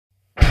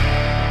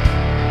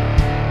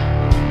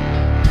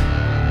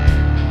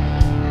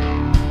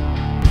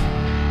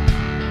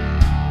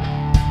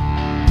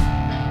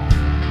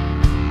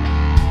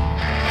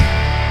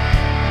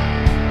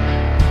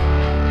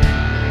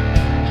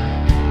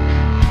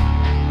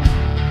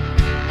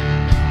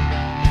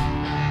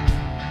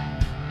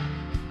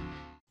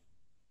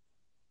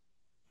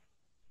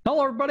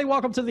Hello, everybody.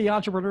 Welcome to the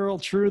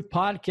Entrepreneurial Truth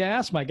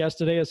Podcast. My guest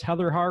today is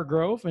Heather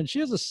Hargrove, and she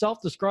is a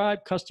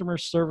self-described customer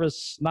service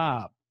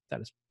snob.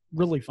 That is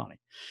really funny.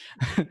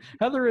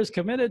 Heather is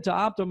committed to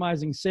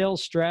optimizing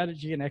sales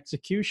strategy and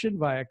execution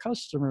via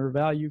customer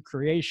value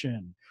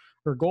creation.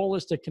 Her goal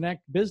is to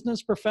connect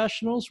business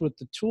professionals with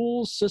the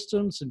tools,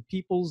 systems, and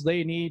peoples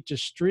they need to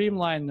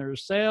streamline their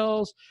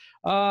sales.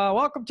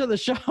 Welcome to the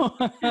show,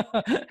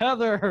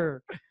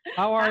 Heather.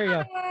 How are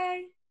you?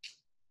 Hi.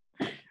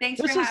 Thanks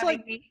for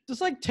having me. This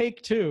is like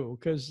take two,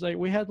 because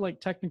we had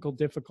like technical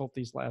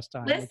difficulties last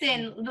time.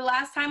 Listen, the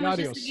last time was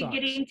just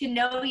getting to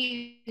know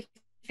you.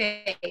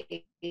 We're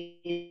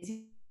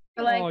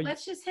like,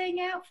 let's just hang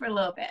out for a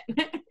little bit.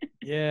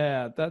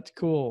 Yeah, that's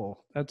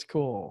cool. That's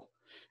cool.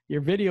 Your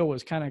video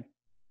was kind of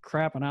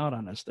crapping out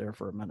on us there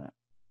for a minute.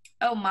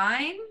 Oh,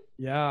 mine?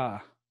 Yeah.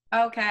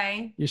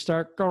 Okay. You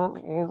start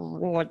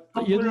like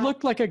you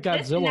look like a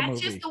Godzilla movie. That's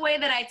just the way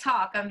that I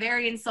talk. I'm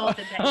very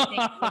insulted that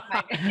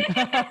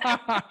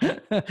you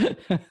think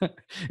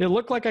it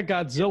looked like a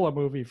Godzilla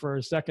movie for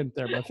a second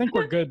there, but I think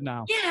we're good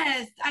now.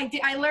 Yes, I did.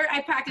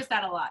 I practiced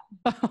that a lot.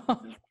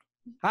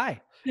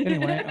 Hi.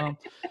 Anyway,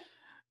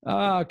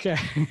 okay.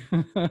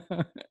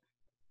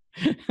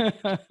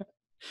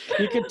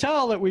 You can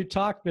tell that we've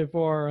talked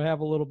before.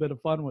 Have a little bit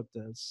of fun with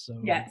this. So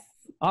yes.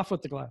 Off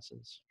with the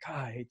glasses.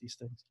 God, I hate these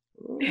things.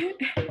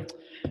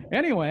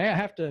 Anyway, I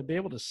have to be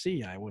able to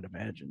see, I would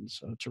imagine,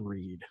 so to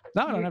read.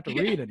 Now I don't have to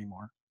read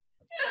anymore.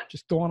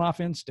 Just going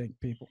off instinct,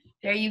 people.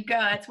 There you go.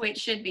 That's the way it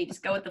should be.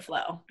 Just go with the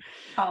flow.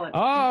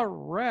 All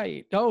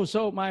right. Oh,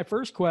 so my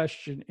first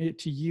question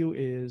to you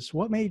is,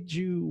 what made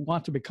you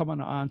want to become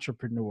an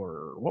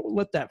entrepreneur? What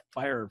lit that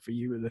fire for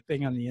you? The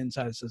thing on the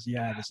inside that says,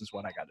 yeah, this is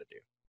what I got to do.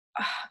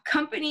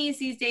 Companies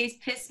these days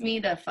piss me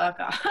the fuck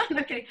off.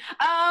 I'm kidding.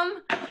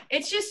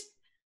 It's just,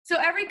 so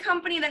every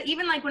company that,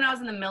 even like when I was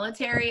in the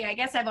military, I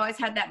guess I've always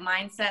had that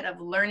mindset of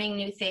learning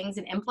new things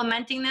and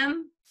implementing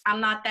them.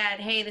 I'm not that,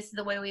 hey, this is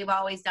the way we've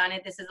always done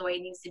it, this is the way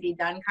it needs to be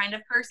done kind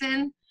of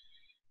person.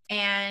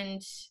 And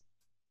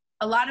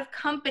a lot of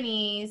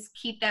companies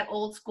keep that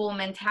old school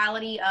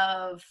mentality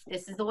of,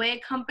 this is the way a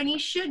company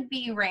should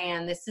be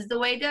ran, this is the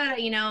way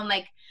and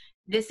like,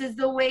 this is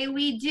the way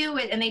we do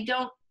it. And they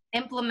don't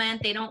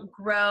implement, they don't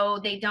grow,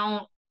 they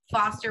don't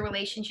foster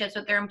relationships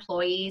with their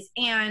employees.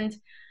 And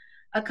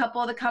a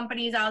couple of the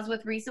companies I was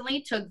with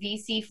recently took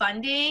VC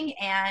funding,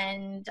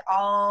 and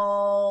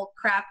all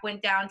crap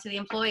went down to the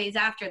employees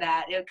after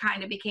that. It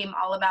kind of became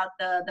all about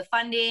the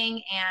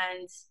funding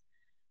and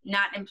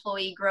not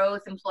employee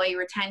growth, employee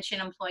retention,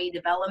 employee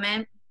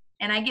development.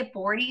 And I get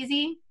bored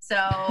easy. So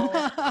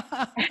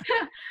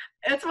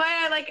that's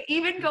why I like,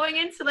 even going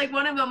into like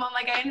one of them, I'm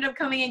like, I ended up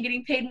coming in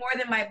getting paid more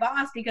than my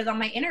boss, because on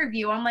my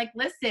interview, I'm like,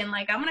 listen,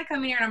 like, I'm going to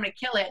come in here and I'm going to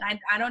kill it. And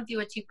I don't do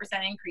a 2%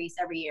 increase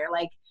every year.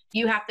 Like,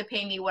 you have to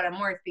pay me what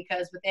I'm worth,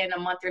 because within a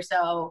month or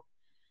so,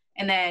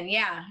 and then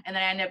I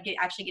ended up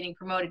actually getting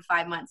promoted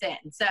 5 months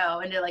in.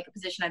 So into like a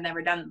position I've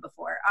never done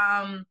before.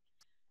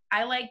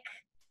 I like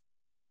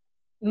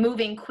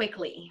moving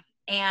quickly,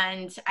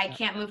 and I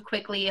can't move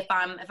quickly if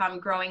I'm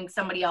growing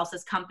somebody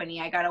else's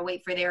company. I got to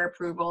wait for their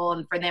approval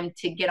and for them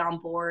to get on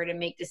board and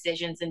make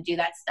decisions and do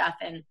that stuff.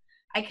 And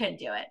I couldn't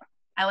do it.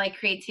 I like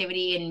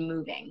creativity and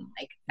moving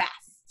like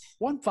fast.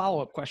 One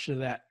follow-up question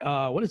to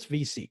that. What is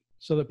VC?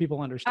 So that people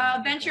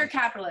understand. Venture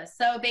capitalists.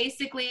 So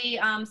basically,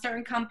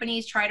 certain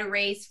companies try to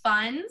raise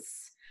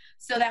funds.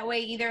 So that way,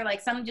 either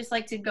like some just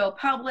like to go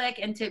public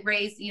and to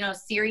raise,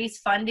 series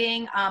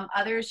funding.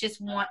 Others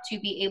just want to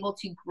be able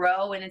to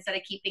grow. And instead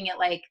of keeping it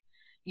like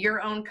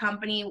your own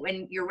company,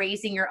 when you're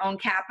raising your own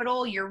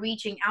capital, you're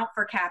reaching out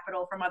for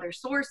capital from other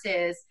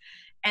sources.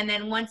 And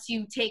then once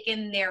you've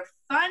taken their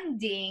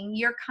funding,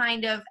 you're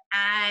kind of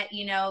at,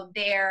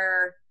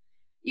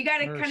 you got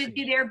to kind of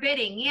do their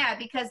bidding. Yeah,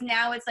 because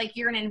now it's like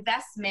you're an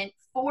investment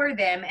for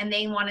them, and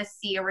they want to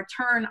see a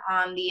return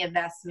on the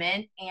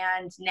investment.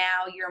 And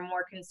now you're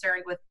more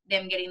concerned with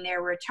them getting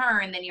their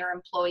return than your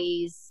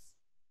employees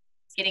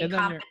getting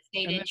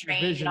compensated,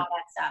 trained, and all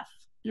that stuff.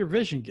 Your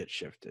vision gets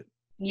shifted.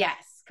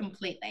 Yes,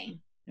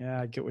 completely.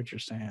 Yeah, I get what you're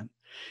saying.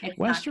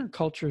 Western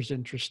culture is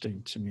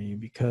interesting to me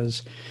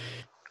because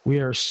we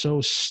are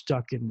so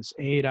stuck in this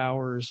 8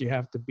 hours. You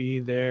have to be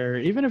there,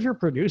 even if you're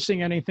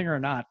producing anything or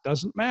not,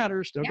 doesn't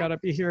matter. Still got to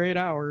be here 8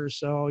 hours.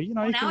 So,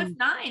 now it's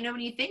 9 when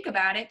you think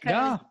about it,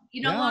 because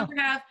you no longer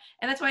have,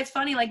 and that's why it's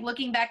funny, like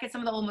looking back at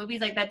some of the old movies,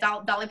 like that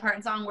Dolly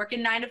Parton song,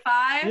 Working 9 to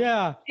 5.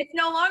 Yeah. It's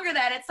no longer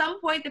that. At some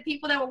point, the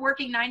people that were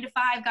working 9 to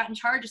 5 got in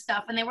charge of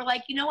stuff, and they were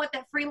like, you know what,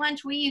 that free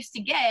lunch we used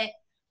to get,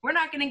 we're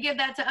not going to give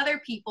that to other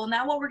people.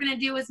 Now what we're going to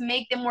do is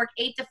make them work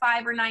 8 to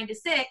 5 or 9 to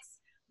 6.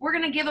 We're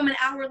going to give them an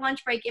hour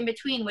lunch break in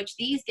between, which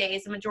these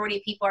days, the majority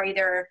of people are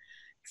either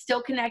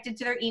still connected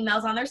to their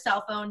emails on their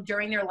cell phone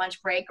during their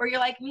lunch break, or you're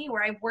like me,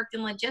 where I've worked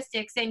in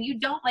logistics, and you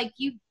don't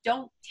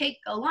take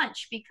a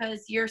lunch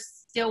because you're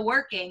still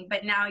working,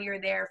 but now you're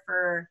there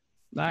for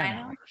 9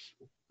 hours.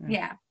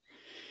 Yeah.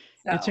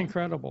 So. It's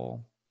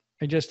incredible.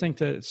 I just think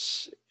that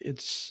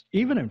it's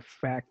even in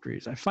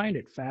factories. I find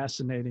it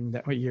fascinating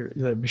that when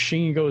the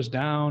machine goes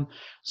down,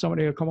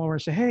 somebody will come over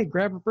and say, "Hey,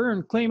 grab a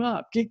burn, clean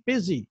up, get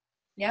busy."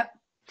 Yep.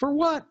 For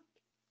what?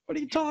 What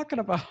are you talking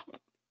about?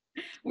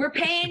 We're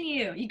paying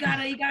you. You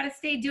gotta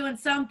stay doing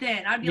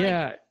something. I'd be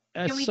like,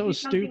 that's so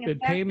stupid.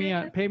 Pay me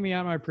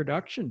on my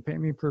production. Pay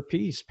me per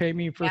piece. Pay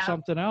me for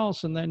something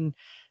else, and then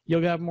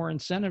you'll have more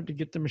incentive to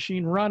get the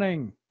machine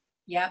running.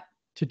 Yep.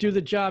 To do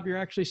the job you're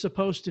actually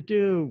supposed to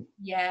do.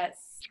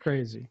 Yes. It's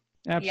crazy.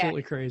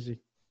 Absolutely crazy.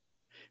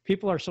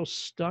 People are so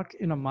stuck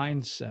in a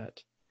mindset.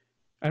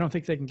 I don't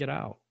think they can get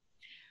out.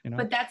 You know?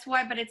 But that's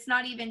why, but it's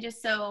not even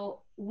just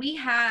so we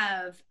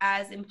have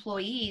as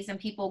employees and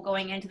people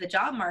going into the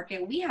job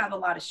market, we have a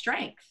lot of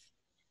strength.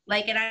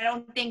 Like, and I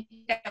don't think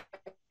that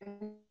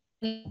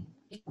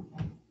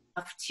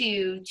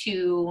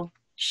to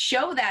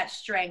show that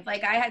strength.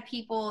 Like, I had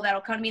people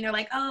that'll come to me and they're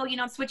like, "Oh,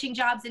 I'm switching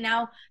jobs, and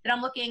now that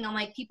I'm looking, I'm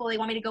like, people, they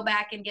want me to go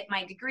back and get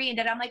my degree." And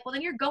then I'm like, well,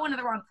 then you're going to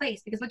the wrong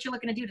place, because what you're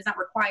looking to do does not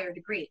require a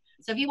degree.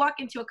 So if you walk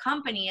into a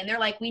company and they're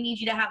like, "We need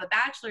you to have a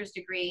bachelor's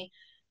degree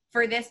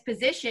for this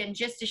position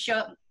just to show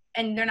up,"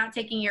 and they're not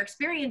taking your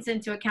experience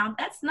into account,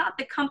 that's not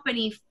the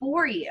company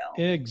for you.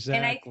 Exactly.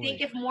 And I think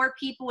if more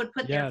people would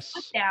put their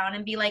foot down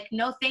and be like,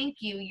 "No, thank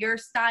you. Your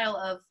style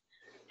of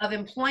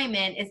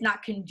employment is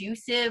not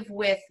conducive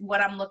with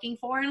what I'm looking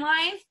for in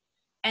life."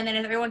 And then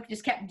if everyone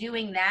just kept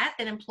doing that,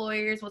 then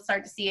employers will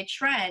start to see a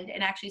trend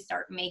and actually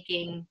start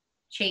making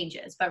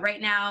changes. But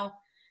right now,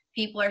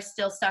 people are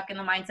still stuck in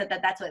the mindset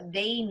that that's what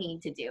they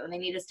need to do, and they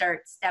need to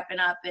start stepping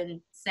up and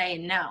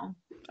saying no.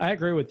 I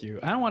agree with you.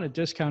 I don't want to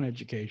discount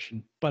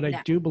education, but I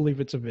do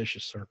believe it's a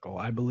vicious circle.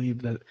 I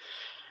believe that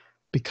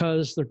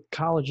because the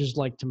colleges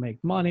like to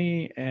make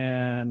money,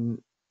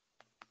 and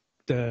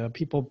the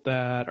people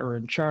that are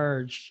in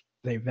charge,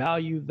 they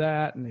value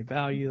that, and they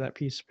value that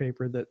piece of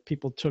paper that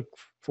people took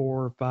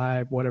 4 or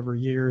 5, whatever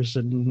years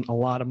and a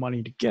lot of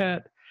money to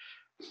get,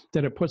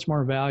 that it puts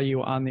more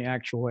value on the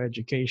actual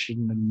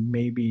education than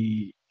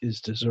maybe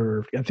is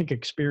deserved. I think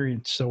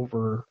experience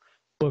over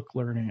book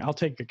learning. I'll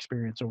take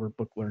experience over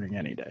book learning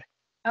any day.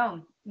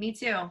 Oh, me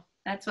too.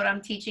 That's what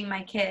I'm teaching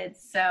my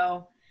kids.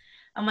 So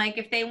I'm like,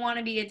 if they want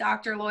to be a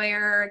doctor,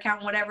 lawyer,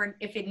 accountant, whatever,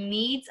 if it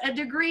needs a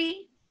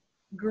degree,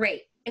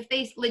 great. If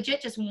they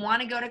legit just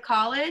want to go to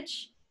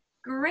college,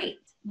 great.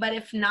 But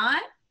if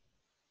not,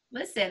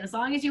 listen, as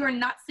long as you are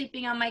not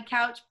sleeping on my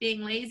couch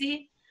being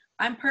lazy,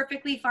 I'm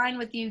perfectly fine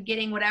with you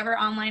getting whatever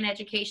online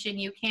education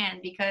you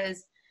can,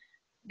 because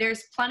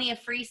there's plenty of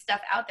free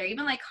stuff out there.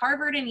 Even like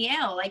Harvard and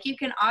Yale, like, you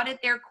can audit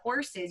their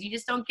courses. You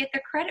just don't get the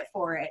credit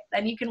for it.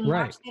 And you can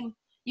watch them.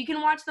 You can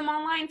watch them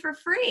online for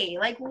free.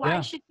 Like, why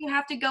should you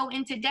have to go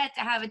into debt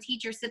to have a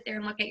teacher sit there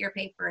and look at your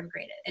paper and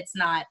grade it? It's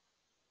not.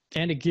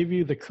 And to give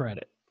you the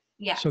credit.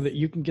 Yeah. So that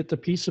you can get the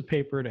piece of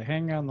paper to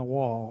hang on the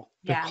wall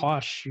that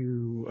costs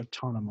you a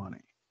ton of money.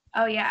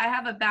 Oh yeah, I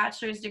have a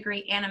bachelor's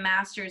degree and a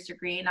master's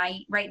degree, and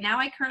right now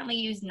I currently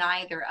use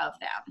neither of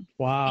them.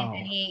 Wow.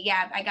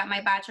 I got my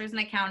bachelor's in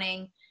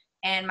accounting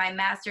and my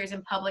master's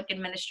in public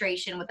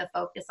administration with a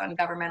focus on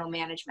governmental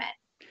management.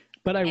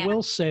 But I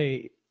will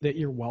say that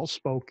you're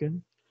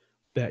well-spoken,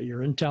 that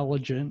you're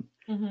intelligent,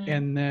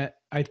 and that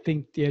I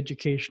think the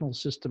educational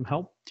system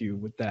helped you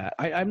with that.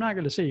 I'm not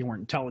going to say you weren't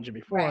intelligent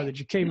before, that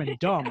you came in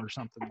dumb or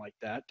something like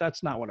that.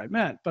 That's not what I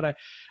meant. But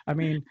I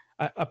mean,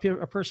 a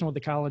person with a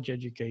college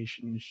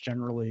education is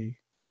generally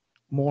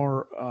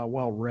more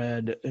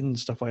well-read and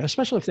stuff like that,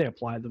 especially if they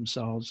apply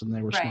themselves and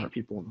they were smart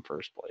people in the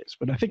first place.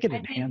 But I think it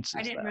enhances that.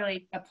 I didn't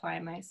really apply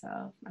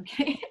myself.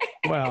 Okay.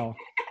 Well,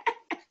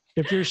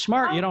 if you're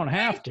smart, you don't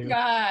have to.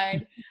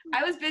 God.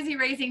 I was busy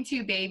raising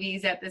 2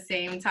 babies at the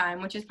same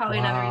time, which is probably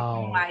another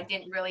reason why I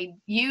didn't really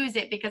use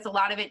it, because a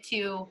lot of it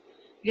too,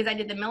 because I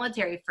did the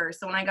military first.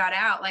 So when I got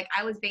out, like,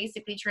 I was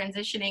basically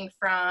transitioning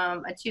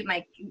from the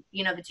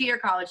 2-year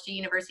college to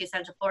University of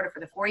Central Florida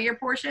for the 4-year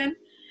portion.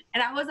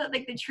 And I was at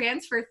like the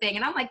transfer thing,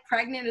 and I'm like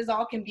pregnant as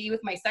all can be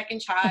with my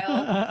second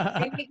child.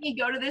 They make me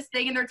go to this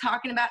thing and they're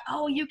talking about,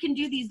 oh, you can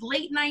do these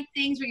late night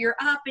things where you're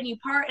up and you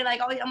party.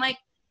 Like, I'm like,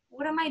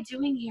 what am I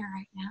doing here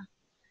right now?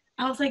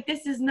 I was like,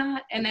 this is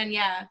not. And then,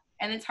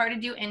 and it's hard to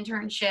do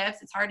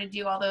internships. It's hard to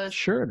do all those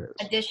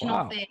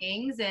additional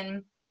things.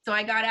 And so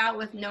I got out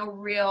with no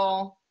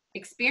real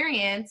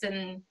experience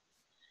and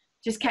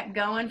just kept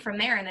going from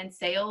there. And then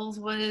sales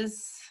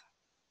was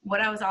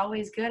what I was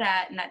always good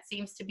at. And that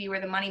seems to be where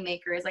the money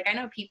maker is. Like, I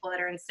know people that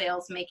are in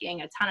sales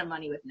making a ton of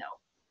money with no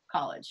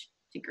college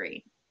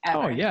degree.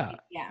 Ever. Oh yeah.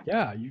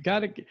 Yeah. You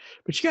gotta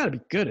be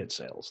good at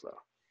sales though.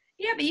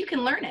 Yeah, but you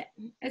can learn it.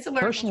 It's a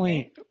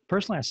learning.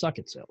 Personally, I suck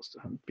at sales,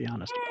 to be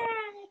honest about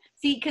it.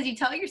 See, because you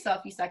tell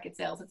yourself you suck at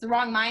sales. It's the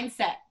wrong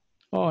mindset.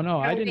 Oh, no,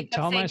 I didn't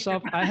tell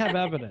myself. I have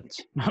evidence.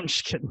 No, I'm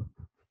just kidding.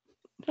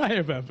 I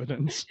have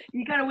evidence.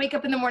 You got to wake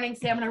up in the morning and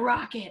say, I'm going to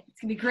rock it.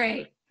 It's going to be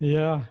great.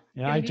 Yeah,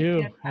 I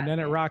do. And then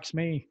it rocks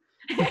me.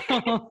 You're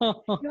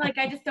like,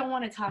 I just don't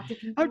want to talk to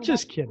people. I'm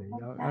just kidding.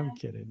 I'm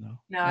kidding, though.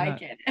 No, I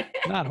kid.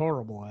 Not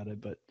horrible at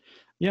it, but,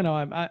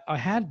 I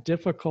had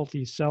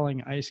difficulty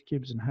selling ice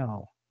cubes in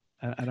hell.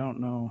 I don't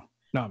know.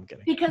 No, I'm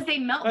kidding. Because they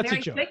melt That's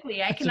very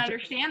quickly. I can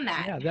understand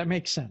that. Yeah, that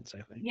makes sense,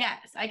 I think.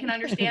 Yes, I can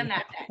understand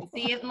that then.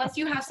 See, unless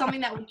you have something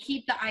that would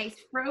keep the ice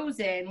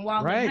frozen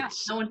while they melt,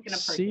 no one's going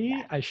to purchase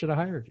that. I should have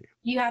hired you.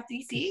 You have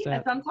to see,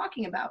 that's what I'm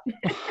talking about.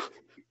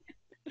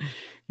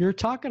 You're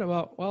talking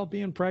about, well,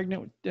 being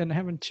pregnant and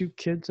having 2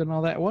 kids and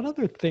all that. What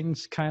other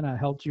things kind of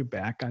held you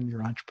back on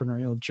your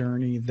entrepreneurial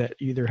journey that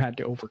you either had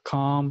to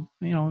overcome,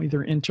 you know,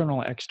 either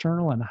internal or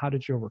external, and how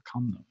did you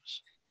overcome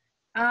those?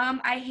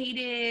 I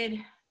hated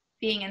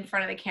being in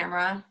front of the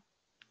camera.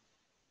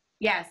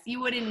 Yes, you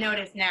wouldn't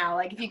notice now.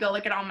 Like if you go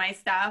look at all my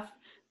stuff,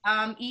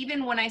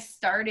 even when I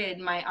started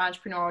my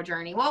entrepreneurial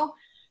journey, well,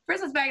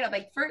 first let's back it up.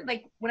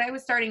 Like when I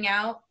was starting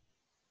out,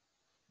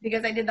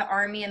 because I did the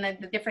Army and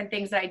the different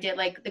things that I did,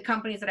 like the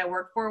companies that I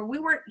worked for, we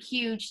weren't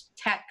huge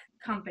tech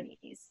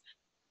companies.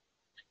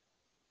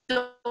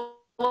 So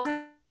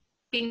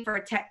looking for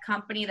a tech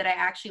company that I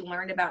actually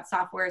learned about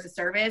software as a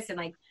service and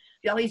like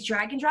all these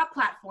drag and drop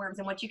platforms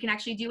and what you can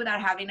actually do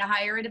without having to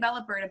hire a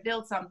developer to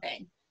build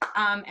something.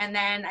 And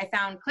then I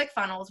found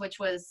ClickFunnels, which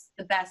was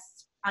the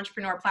best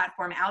entrepreneur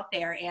platform out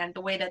there. And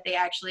the way that they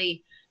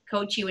actually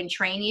coach you and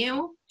train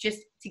you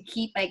just to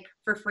keep like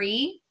for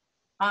free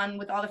on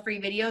with all the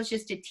free videos,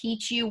 just to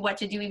teach you what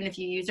to do, even if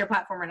you use their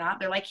platform or not.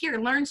 They're like, here,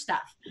 learn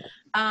stuff.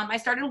 I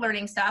started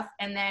learning stuff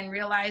and then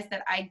realized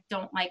that I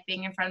don't like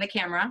being in front of the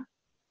camera.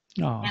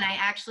 Oh. And I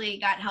actually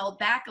got held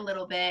back a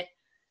little bit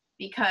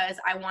because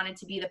I wanted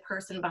to be the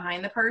person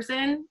behind the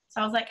person.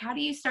 So I was like, how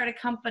do you start a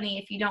company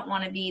if you don't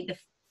want to be the,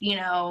 you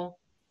know,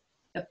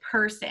 the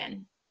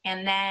person?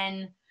 And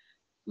then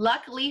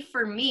luckily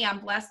for me, I'm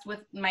blessed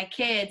with my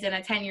kids and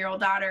a 10-year-old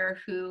daughter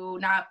who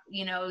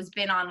has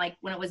been on like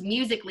when it was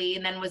Musical.ly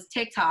and then was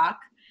TikTok,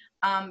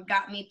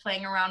 got me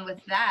playing around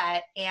with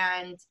that.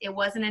 And it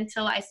wasn't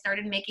until I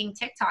started making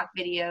TikTok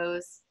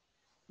videos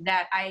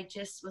that I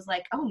just was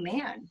like, oh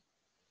man,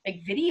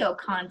 like video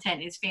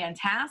content is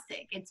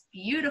fantastic. It's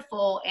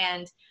beautiful.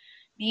 And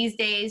these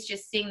days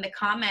just seeing the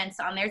comments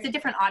on there, it's a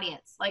different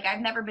audience. Like I've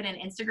never been an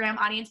Instagram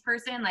audience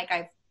person. Like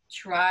I've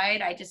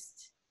tried,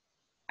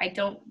 I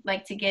don't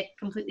like to get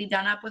completely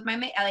done up with to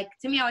me,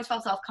 I always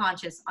felt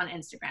self-conscious on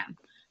Instagram.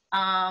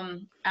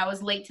 I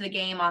was late to the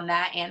game on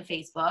that and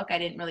Facebook. I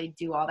didn't really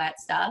do all that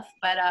stuff,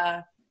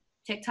 but,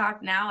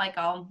 TikTok now, like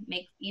I'll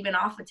make, even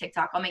off of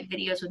TikTok, I'll make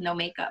videos with no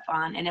makeup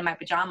on and in my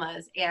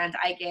pajamas. And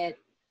I get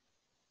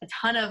a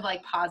ton of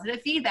like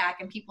positive feedback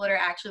and people that are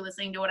actually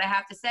listening to what I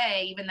have to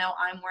say, even though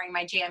I'm wearing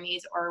my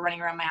jammies or running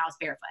around my house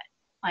barefoot.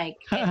 Like,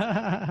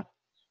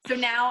 so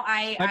now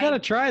I got to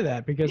try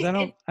that because I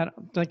don't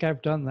think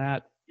I've done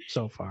that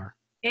so far.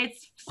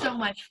 It's so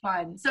much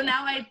fun. So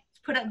now I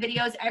put up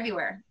videos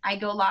everywhere. I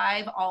go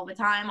live all the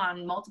time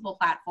on multiple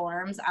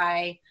platforms.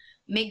 I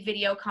make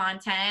video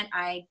content.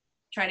 I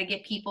try to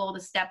get people to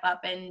step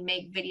up and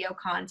make video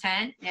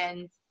content.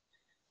 And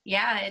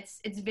yeah,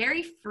 it's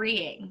very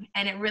freeing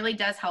and it really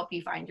does help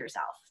you find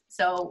yourself.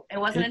 So it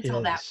wasn't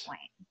until that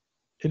point.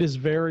 It is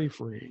very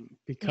freeing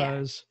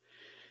because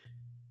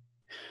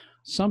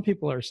some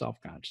people are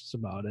self-conscious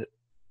about it.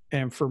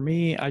 And for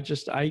me, I'm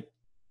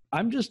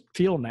just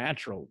feel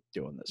natural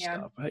doing this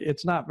stuff.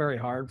 It's not very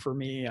hard for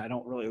me. I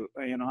don't really,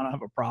 I don't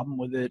have a problem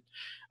with it.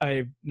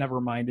 I've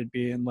never minded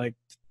being like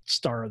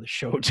star of the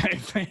show type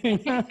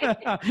thing.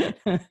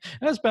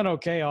 That's been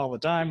okay all the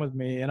time with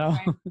me, Right.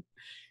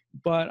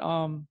 But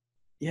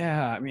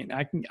yeah, I mean,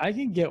 I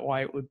can get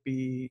why it would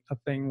be a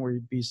thing where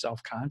you'd be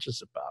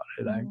self-conscious about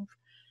it. Mm-hmm.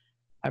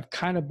 I've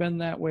kind of been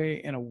that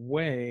way in a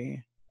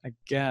way, I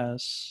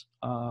guess.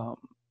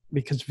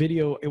 Because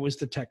video, it was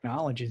the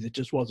technology that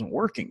just wasn't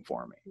working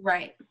for me.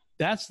 Right.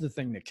 That's the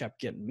thing that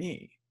kept getting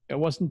me. It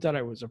wasn't that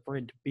I was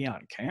afraid to be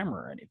on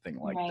camera or anything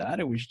like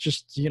that. It was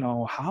just,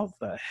 how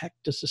the heck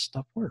does this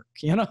stuff work?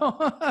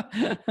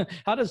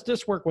 How does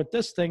this work with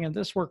this thing and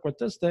this work with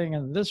this thing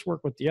and this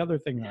work with the other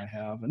thing that I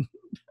have? And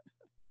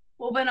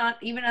well, but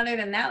even other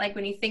than that, like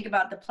when you think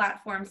about the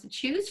platforms to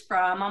choose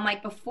from, I'm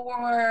like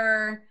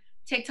before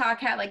TikTok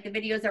had like the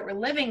videos that were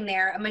living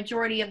there, a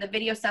majority of the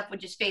video stuff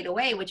would just fade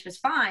away, which was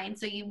fine.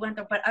 So you went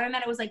there, but other than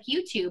that, it was like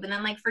YouTube. And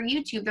then like for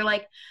YouTube, they're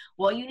like,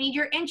 well, you need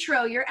your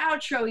intro, your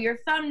outro, your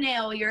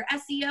thumbnail, your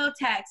SEO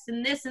text,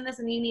 and this, and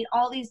you need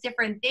all these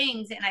different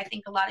things. And I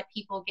think a lot of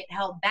people get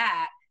held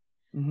back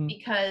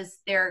because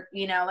they're,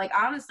 like,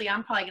 honestly,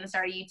 I'm probably going to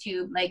start a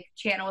YouTube like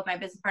channel with my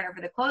business partner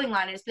for the clothing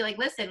line and just be like,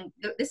 listen,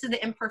 this is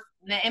the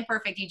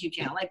imperfect YouTube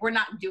channel. Like we're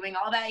not doing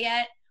all that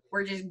yet.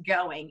 We're just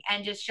going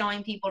and just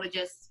showing people to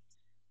just,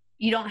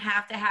 you don't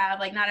have to have,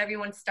 like, not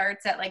everyone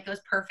starts at like those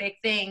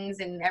perfect things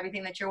and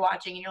everything that you're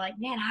watching. And you're like,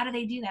 man, how do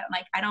they do that? I'm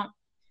like,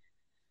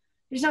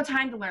 there's no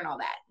time to learn all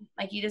that.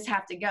 Like you just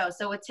have to go.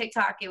 So with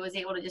TikTok, it was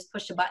able to just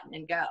push a button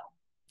and go.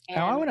 And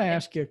now I want to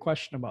ask you a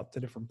question about the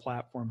different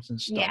platforms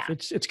and stuff. Yeah.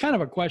 It's kind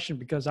of a question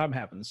because I'm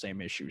having the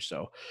same issue.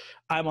 So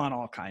I'm on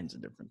all kinds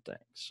of different things.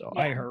 So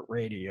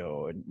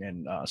iHeartRadio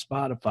and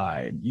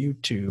Spotify and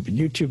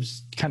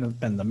YouTube's kind of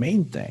been the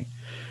main thing.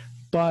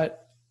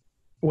 But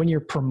when you're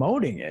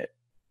promoting it,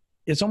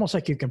 it's almost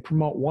like you can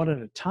promote one at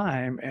a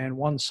time and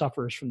one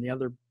suffers from the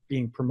other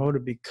being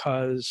promoted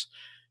because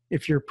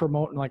if you're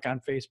promoting like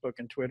on Facebook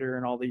and Twitter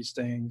and all these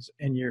things,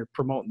 and you're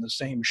promoting the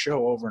same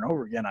show over and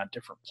over again on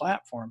different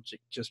platforms, it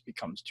just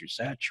becomes too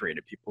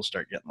saturated. People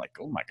start getting like,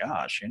 oh my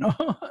gosh, you know?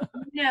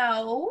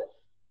 No.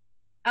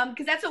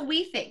 Because that's what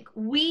we think.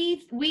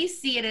 We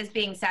see it as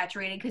being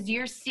saturated because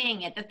you're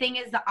seeing it. The thing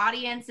is, the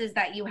audiences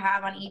that you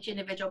have on each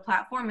individual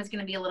platform is going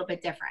to be a little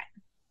bit different.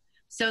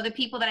 So the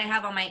people that I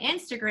have on my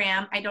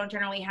Instagram, I don't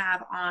generally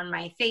have on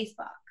my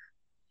Facebook.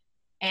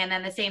 And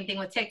then the same thing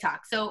with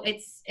TikTok. So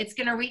it's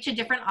going to reach a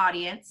different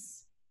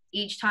audience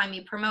each time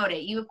you promote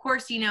it. You, of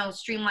course,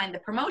 streamline the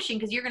promotion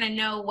because you're going to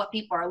know what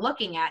people are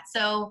looking at.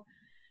 So,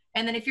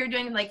 and then if you're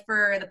doing like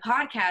for the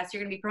podcast,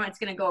 you're going to be promoting, it's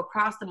going to go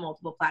across the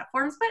multiple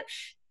platforms, but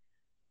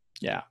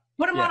yeah.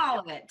 Put them on all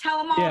of it. Tell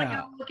them all to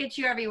go look at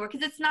you everywhere.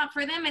 Because it's not,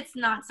 for them, it's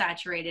not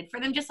saturated. For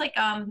them, just like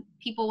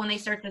people when they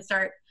start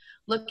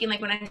looking,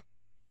 like when I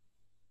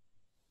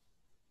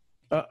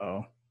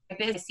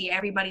see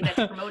everybody that's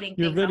promoting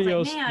your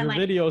things. Your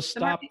video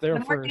stopped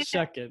there for a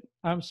second.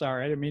 I'm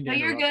sorry. I didn't mean to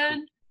interrupt. No, you're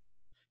good.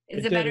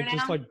 Is it better now? It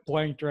just like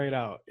blanked right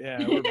out.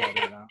 Yeah, we're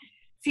better now.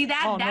 See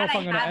that? I don't know if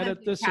I'm going to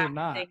edit this or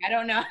not. I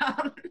don't know.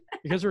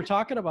 Because we're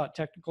talking about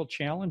technical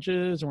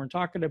challenges and we're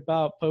talking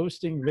about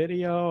posting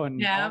video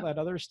and all that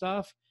other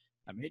stuff.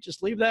 I may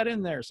just leave that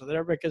in there so that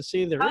everybody can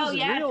see there is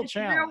a real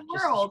challenge.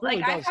 Real world. Really,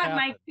 like I've had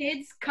my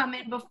kids come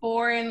in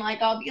before and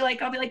like I'll be like,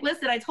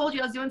 listen, I told you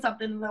I was doing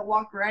something, and they'll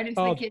walk right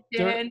into the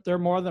kitchen. They're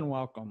more than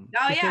welcome.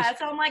 Oh yeah.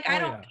 So I'm like, I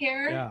don't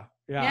care.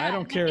 Yeah, I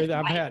don't care.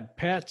 I've had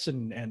pets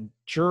and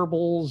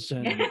gerbils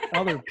and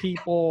other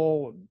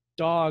people,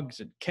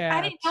 dogs and cats.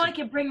 I didn't know I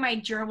could bring my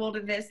gerbil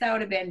to this. That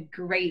would have been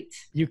great.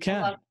 You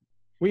can.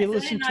 We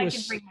listened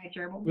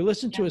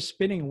to a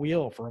spinning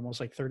wheel for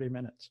almost like 30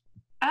 minutes.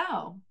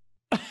 Oh.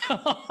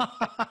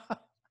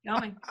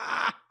 Going.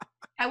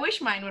 I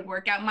wish mine would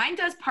work out. Mine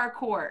does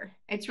parkour.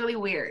 It's really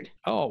weird.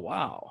 Oh,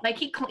 wow. Like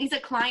he's a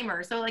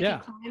climber. So like he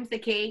climbs the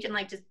cage and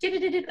like just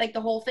like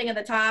the whole thing at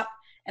the top,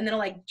 and then it'll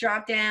like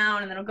drop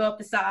down and then it'll go up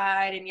the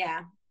side, and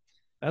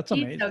that's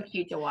amazing. He's so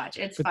cute to watch.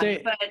 It's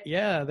fun.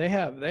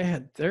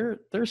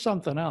 They're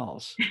something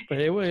else. But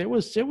it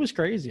was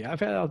crazy. I've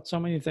had so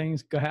many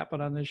things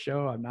happen on this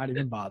show. I'm not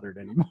even bothered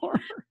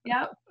anymore.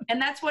 Yep.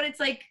 And that's what it's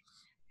like.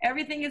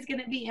 Everything is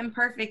going to be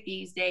imperfect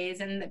these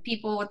days, and the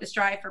people with the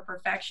strive for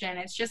perfection,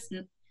 it's just,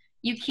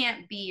 you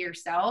can't be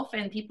yourself,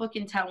 and people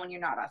can tell when you're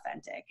not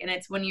authentic. And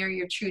it's when you're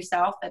your true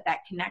self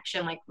that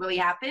connection like really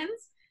happens.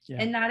 Yeah.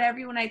 And not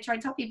everyone, I try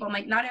to tell people, I'm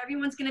like, not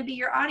everyone's going to be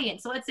your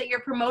audience. So let's say you're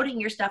promoting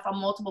your stuff on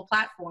multiple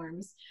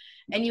platforms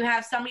and you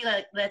have somebody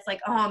that's like,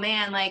 oh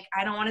man, like,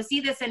 I don't want to see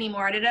this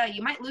anymore.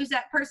 You might lose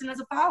that person as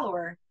a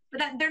follower, but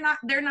they're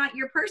not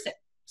your person.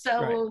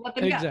 So let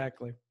them go.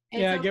 Exactly.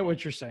 I get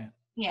what you're saying.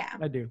 Yeah,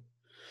 I do.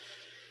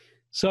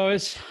 So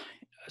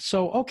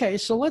okay.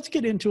 So let's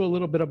get into a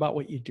little bit about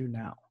what you do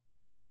now.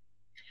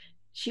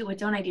 Shoot, what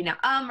don't I do now?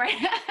 Right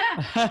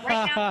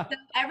now, so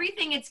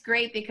everything, it's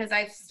great because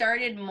I've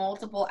started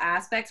multiple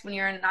aspects. When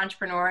you're an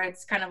entrepreneur,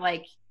 it's kind of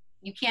like,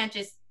 you can't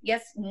just,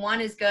 yes,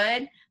 one is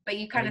good, but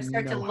you kind of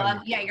start to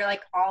love, you're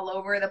like all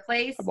over the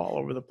place. I'm all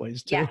over the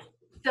place too. Yeah.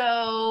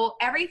 So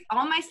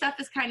all my stuff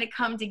has kind of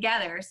come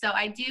together. So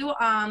I do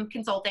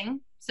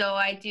consulting. So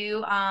I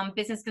do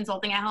business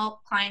consulting. I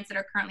help clients that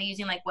are currently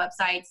using like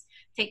websites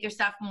take their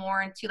stuff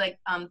more into like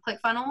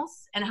ClickFunnels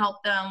and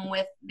help them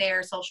with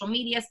their social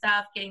media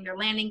stuff, getting their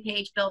landing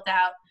page built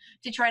out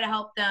to try to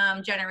help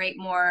them generate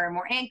more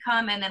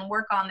income, and then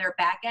work on their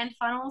back end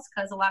funnels,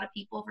 because a lot of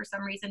people for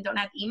some reason don't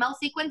have email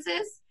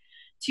sequences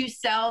to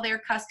sell their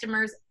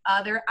customers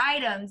other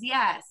items.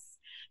 Yes.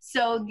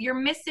 So you're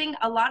missing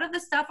a lot of the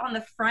stuff on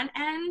the front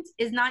end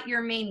is not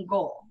your main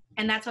goal.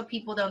 And that's what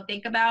people don't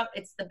think about.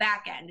 It's the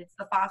back end. It's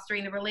the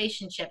fostering the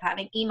relationship,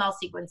 having email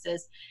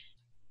sequences,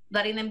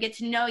 letting them get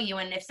to know you.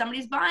 And if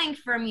somebody's buying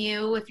from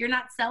you, if you're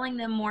not selling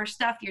them more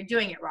stuff, you're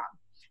doing it wrong.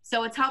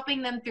 So it's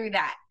helping them through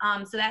that.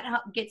 So that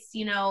gets,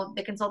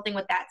 the consulting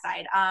with that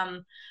side.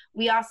 I'm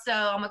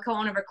a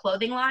co-owner of a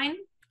clothing line.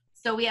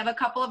 So we have a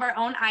couple of our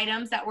own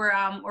items that we're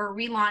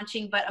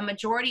relaunching, but a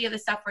majority of the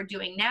stuff we're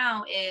doing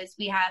now is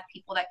we have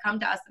people that come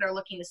to us that are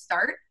looking to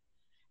start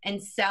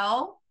and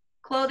sell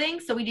clothing.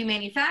 So we do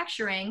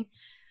manufacturing.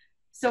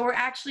 So we're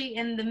actually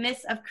in the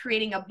midst of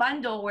creating a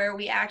bundle where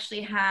we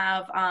actually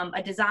have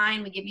a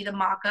design. We give you the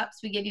mock-ups.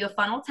 We give you a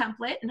funnel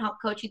template and help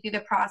coach you through the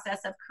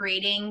process of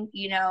creating,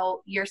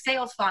 your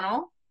sales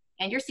funnel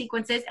and your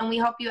sequences. And we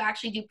help you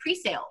actually do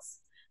pre-sales.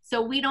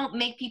 So we don't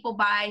make people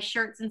buy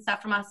shirts and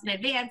stuff from us in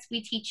advance.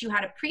 We teach you how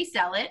to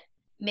pre-sell it,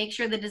 make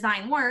sure the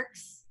design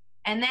works,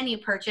 and then you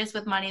purchase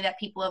with money that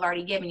people have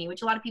already given you,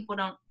 which a lot of people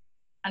don't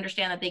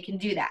understand that they can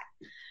do that.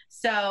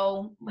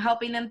 So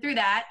helping them through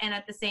that, and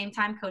at the same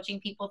time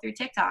coaching people through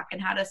TikTok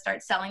and how to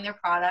start selling their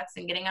products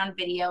and getting on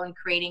video and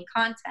creating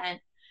content,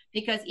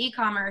 because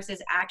e-commerce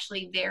is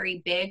actually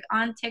very big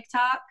on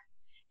TikTok.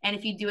 And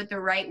if you do it the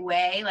right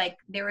way, like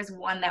there was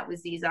one that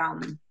was these,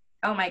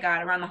 oh my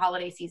God, around the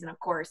holiday season, of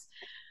course.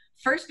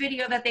 First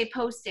video that they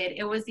posted,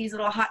 it was these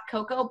little hot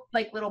cocoa,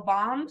 like little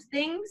bombs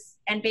things.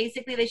 And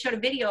basically they showed a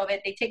video of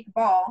it. They take the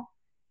ball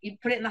you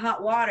put it in the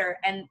hot water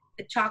and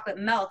the chocolate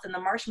melts and the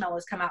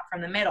marshmallows come out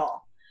from the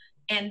middle.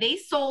 And they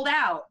sold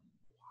out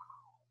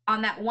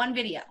on that one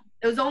video.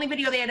 It was the only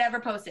video they had ever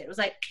posted. It was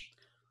like,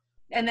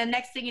 and then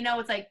next thing you know,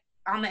 it's like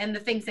on the end the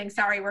thing saying,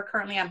 sorry, we're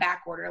currently on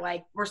back order.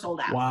 Like, we're sold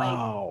out.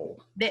 Wow.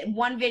 Like, that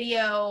one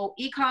video,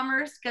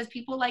 e-commerce, because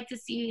people like to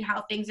see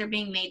how things are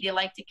being made. They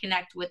like to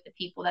connect with the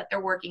people that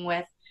they're working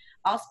with.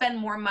 I'll spend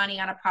more money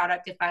on a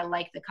product if I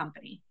like the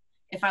company,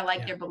 if I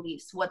like their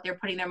beliefs, what they're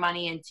putting their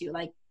money into.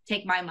 Like,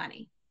 take my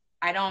money.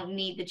 I don't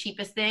need the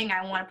cheapest thing.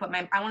 I want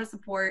to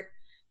support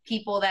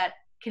people that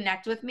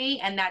connect with me.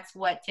 And that's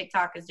what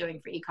TikTok is doing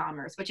for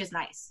e-commerce, which is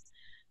nice.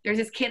 There's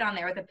this kid on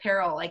there with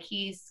apparel. Like,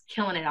 he's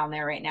killing it on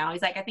there right now.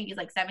 He's like, I think he's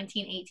like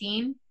 17,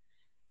 18.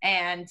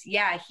 And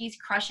yeah, he's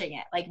crushing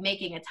it, like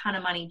making a ton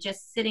of money,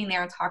 just sitting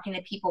there and talking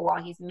to people while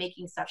he's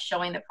making stuff,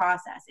 showing the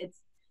process.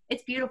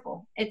 It's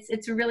beautiful.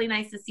 It's really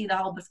nice to see the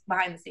whole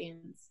behind the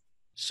scenes.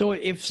 So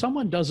if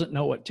someone doesn't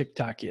know what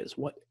TikTok is,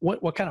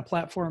 what kind of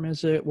platform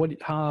is it?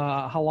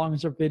 How long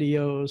is their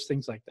videos?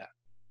 Things like that.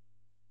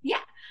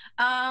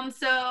 Yeah.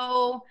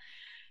 So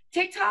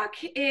TikTok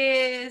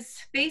is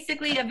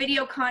basically a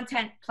video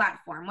content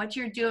platform. What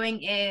you're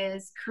doing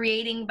is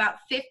creating about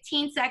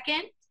 15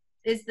 seconds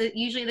is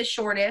usually the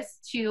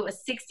shortest to a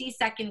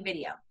 60-second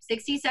video.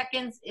 60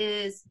 seconds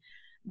is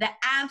the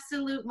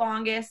absolute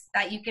longest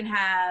that you can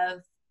have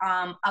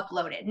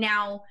uploaded.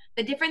 Now,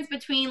 the difference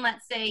between,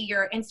 let's say,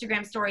 your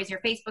Instagram stories, your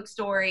Facebook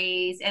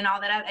stories, and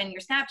all that, and your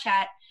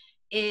Snapchat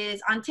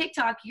is on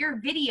TikTok, your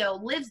video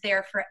lives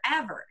there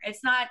forever.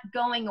 It's not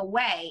going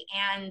away.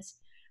 And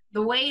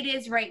the way it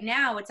is right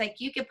now, it's like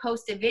you could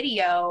post a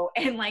video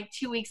and like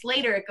 2 weeks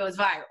later it goes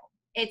viral.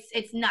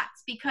 It's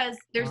nuts because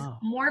there's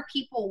more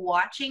people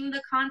watching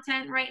the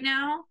content right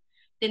now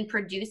than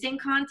producing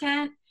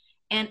content.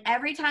 And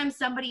every time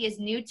somebody is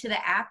new to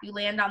the app, you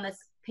land on this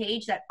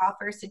page that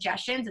offers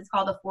suggestions. It's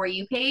called a For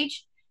You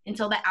page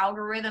until the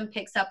algorithm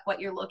picks up what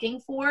you're looking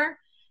for.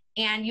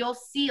 And you'll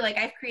see, like,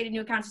 I've created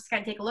new accounts just to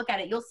kind of take a look at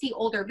it. You'll see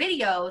older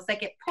videos that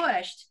get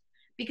pushed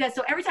because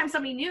so every time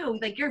somebody new,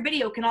 like your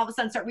video can all of a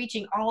sudden start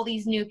reaching all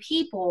these new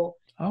people.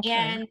 Okay.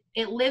 And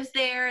it lives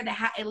there.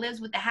 It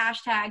lives with the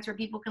hashtags where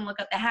people can look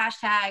up the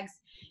hashtags,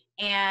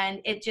 and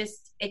it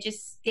just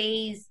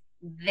stays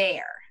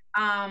there.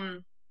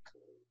 And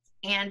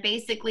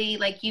basically,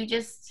 like, you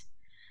just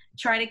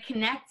try to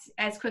connect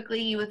as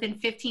quickly within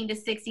 15 to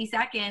 60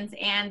 seconds.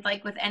 And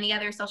like with any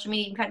other social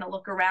media, you can kind of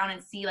look around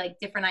and see like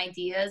different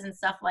ideas and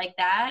stuff like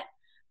that.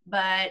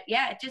 But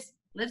yeah, it just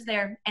lives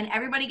there and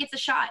everybody gets a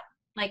shot.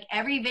 Like,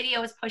 every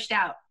video is pushed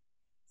out.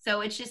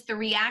 So it's just the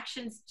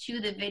reactions to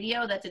the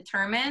video that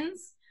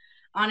determines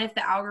on if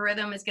the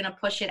algorithm is going to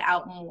push it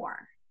out more.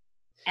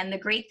 And the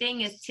great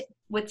thing is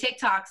with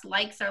TikToks,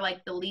 likes are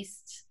like the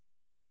least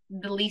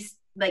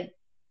like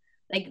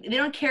they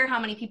don't care how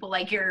many people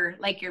like your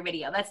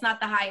video. That's not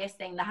the highest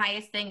thing. The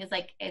highest thing is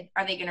like,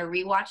 are they going to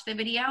rewatch the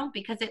video?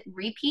 Because it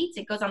repeats,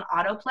 it goes on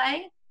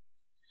autoplay.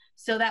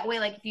 So that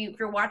way, like if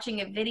you're watching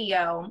a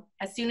video,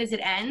 as soon as it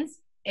ends,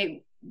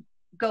 it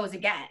goes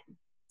again.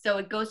 So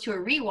it goes to a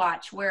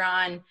rewatch, where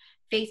on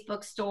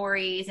Facebook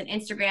stories and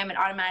Instagram, it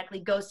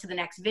automatically goes to the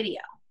next video,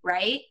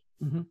 right?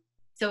 Mm-hmm.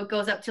 So it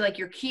goes up to like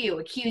your queue,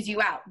 it queues you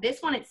out.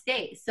 This one, it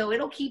stays. So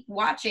it'll keep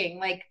watching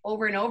like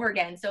over and over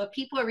again. So if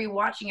people are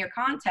rewatching your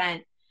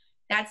content,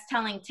 that's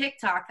telling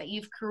TikTok that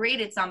you've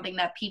created something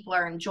that people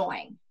are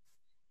enjoying.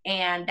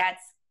 And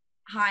that's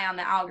high on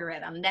the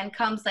algorithm. Then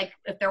comes like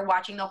if they're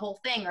watching the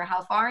whole thing, or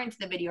how far into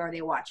the video are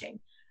they watching?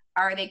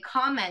 Are they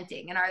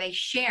commenting and are they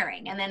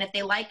sharing? And then if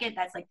they like it,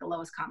 that's like the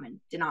lowest common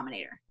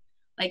denominator.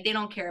 Like, they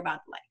don't care about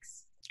the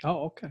likes.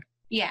 Oh, okay.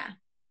 Yeah.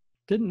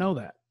 Didn't know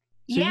that.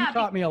 So you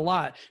taught me a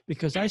lot,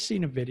 because I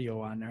seen a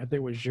video on there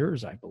that was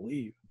yours, I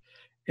believe.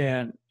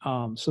 And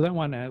so then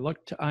when I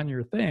looked on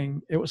your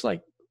thing, it was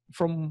like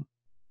it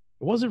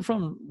wasn't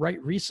from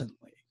right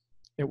recently.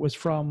 It was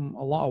from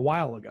a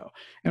while ago.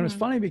 And it was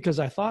funny because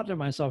I thought to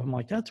myself, I'm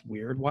like, that's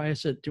weird. Why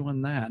is it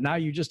doing that? Now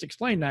you just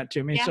explained that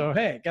to me. Yeah. So,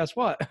 hey, guess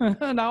what?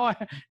 now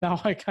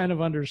I kind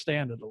of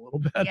understand it a little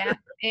better. Yeah,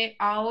 it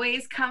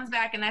always comes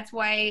back. And that's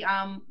why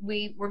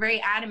we're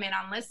very adamant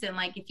on, listen,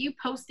 like if you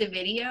post a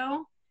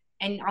video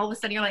and all of a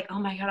sudden you're like, oh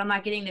my God, I'm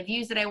not getting the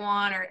views that I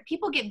want, or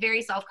people get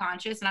very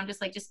self-conscious, and I'm just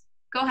like, just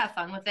go have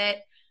fun with it.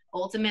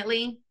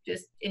 Ultimately,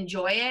 just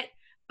enjoy it.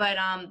 But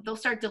they'll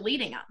start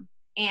deleting them.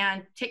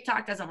 And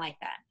TikTok doesn't like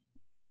that.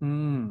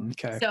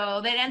 Okay.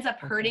 So that ends up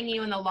hurting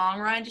you in the long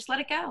run. Just let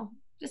it go.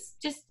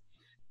 Just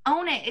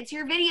own it. It's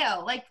your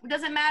video. Like, it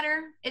doesn't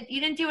matter if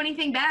you didn't do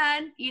anything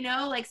bad, you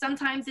know, like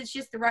sometimes it's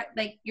just the right,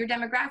 like your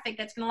demographic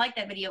that's going to like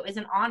that video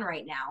isn't on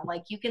right now.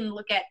 Like, you can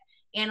look at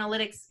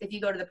analytics if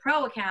you go to the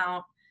pro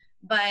account,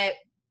 but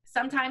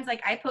sometimes,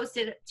 like, I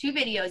posted 2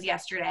 videos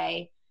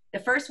yesterday. The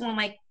first one,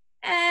 like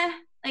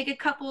a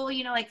couple,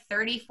 you know, like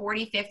 30,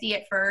 40, 50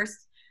 at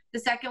first. The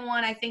second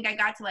one, I think I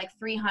got to like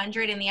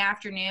 300 in the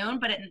afternoon,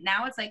 but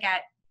now it's like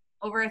at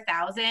over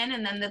 1,000.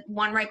 And then the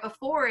one right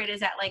before it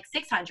is at like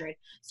 600.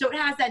 So it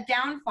has that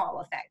downfall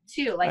effect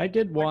too. Like, I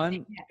did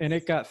one and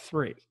it got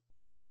 3.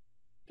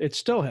 It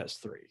still has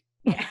 3.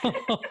 Yeah.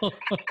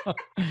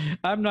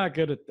 I'm not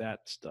good at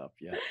that stuff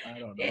yet. I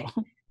don't know.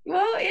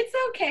 Well, it's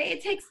okay.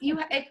 It takes you.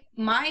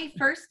 My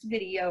first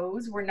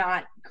videos were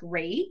not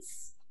great.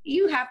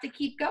 You have to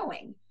keep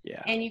going.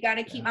 Yeah. And you got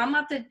to keep. I'm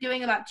up to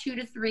doing about 2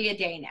 to 3 a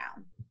day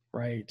now.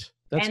 Right.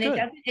 That's and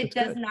good. It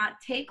does not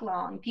take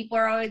long. People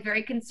are always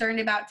very concerned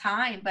about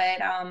time,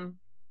 but a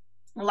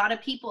lot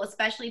of people,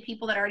 especially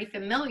people that are already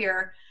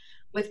familiar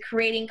with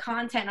creating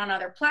content on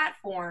other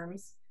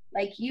platforms,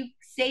 like you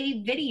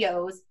save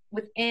videos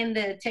within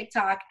the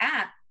TikTok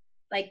app,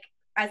 like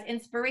as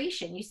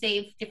inspiration. You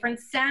save different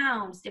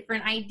sounds,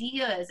 different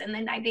ideas. And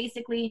then I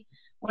basically,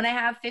 when I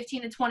have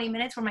 15 to 20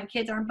 minutes where my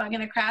kids aren't bugging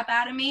the crap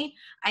out of me,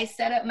 I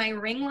set up my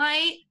ring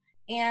light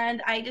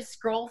and I just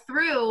scroll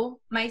through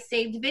my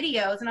saved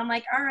videos and I'm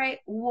like, all right,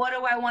 what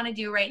do I want to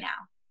do right now?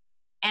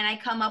 And I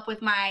come up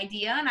with my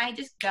idea and I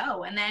just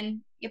go, and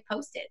then you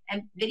post it.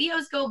 And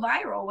videos go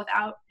viral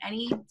without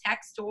any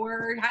text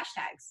or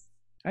hashtags.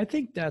 I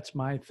think that's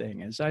my thing,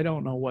 is I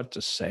don't know what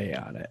to say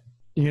on it.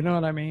 You know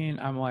what I mean?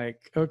 I'm like,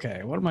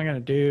 okay, what am I going to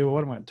do?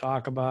 What am I going to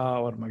talk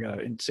about? What am I going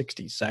to in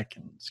 60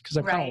 seconds? Because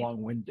I'm kind of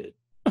long-winded.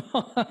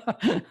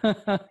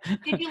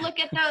 Did you look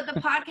at the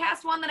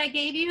podcast one that I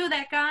gave you,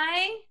 that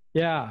guy?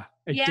 Yeah,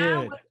 I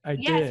did. I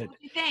did. What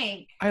do you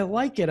think? I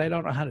like it. I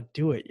don't know how to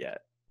do it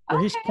yet. Where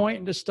he's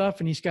pointing to stuff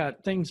and he's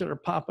got things that are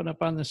popping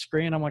up on the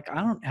screen. I'm like,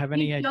 I don't have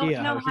any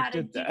idea how he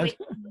did that. It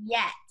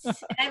yet.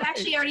 I've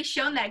actually already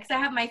shown that because I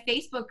have my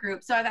Facebook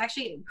group. So I've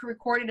actually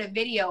recorded a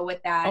video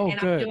with that. Oh, and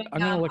good. I'm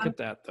going to look at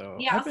that though.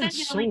 Yeah, I've been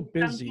so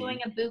busy. I'm doing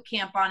a boot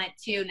camp on it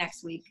too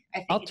next week.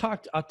 I'll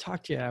talk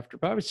to you after,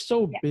 but I was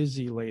so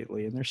busy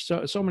lately, and there's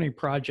so many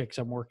projects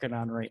I'm working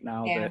on right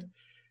now that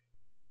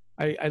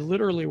I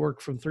literally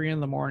worked from 3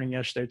 a.m.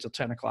 yesterday till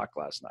 10 o'clock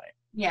last night.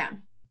 Yeah.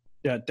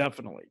 Yeah,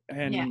 definitely.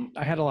 And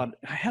I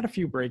had a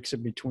few breaks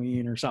in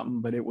between or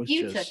something, but it was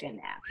You took a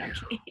nap, don't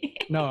you?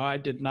 No, I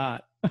did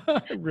not.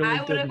 I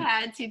would have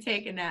had to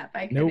take a nap.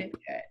 I couldn't do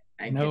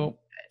it. Nope.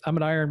 I'm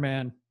an Iron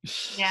Man.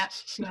 Yeah.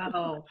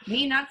 No.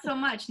 Me, not so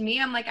much. Me,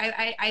 I'm like,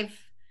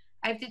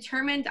 I've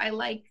determined I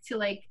like to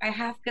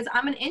because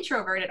I'm an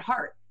introvert at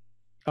heart.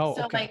 Oh,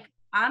 so okay.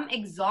 I'm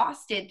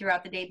exhausted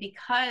throughout the day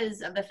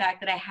because of the fact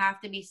that I have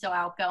to be so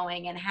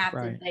outgoing and have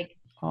to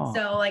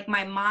so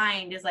my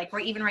mind is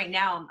even right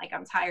now,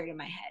 I'm tired in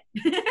my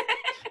head.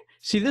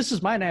 See, this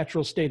is my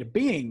natural state of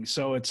being.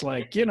 So it's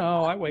like,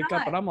 I wake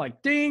up and I'm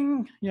like,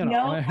 ding, No,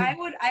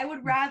 I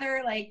would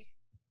rather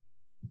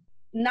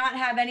not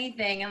have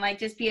anything and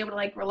just be able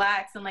to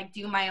relax and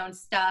do my own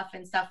stuff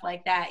and stuff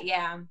like that.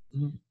 Yeah.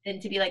 Mm-hmm. Than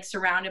to be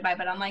surrounded by,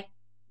 but I'm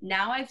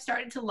now I've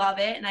started to love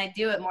it and I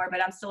do it more,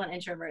 but I'm still an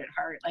introvert at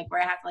heart,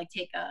 where I have to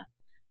take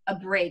a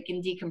break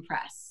and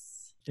decompress.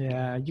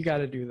 Yeah, you got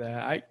to do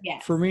that.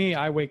 For me,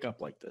 I wake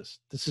up like this.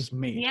 This is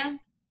me. Yeah.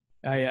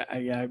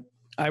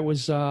 I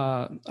was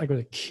a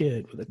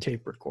kid with a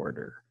tape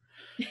recorder.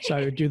 So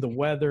I would do the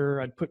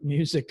weather, I'd put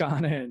music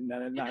on it, and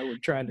then I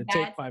would try to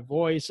take my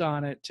voice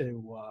on it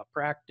to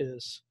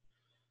practice.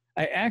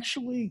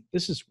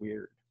 This is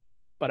weird,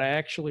 but I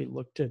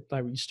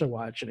used to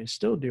watch, and I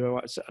still do.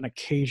 On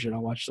occasion,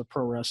 I'll watch the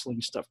pro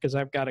wrestling stuff because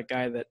I've got a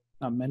guy that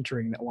I'm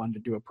mentoring that wanted to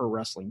do a pro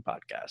wrestling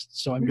podcast.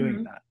 So I'm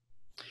doing that.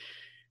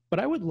 But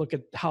I would look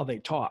at how they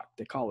talk.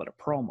 They call it a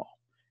promo.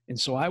 And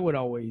so I would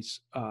always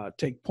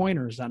take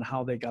pointers on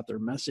how they got their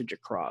message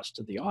across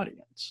to the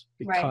audience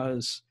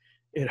because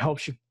it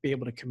helps you be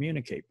able to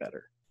communicate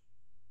better.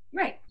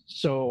 Right.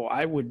 So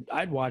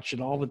I'd watch it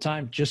all the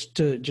time just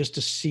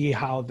to see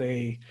how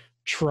they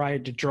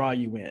tried to draw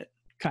you in,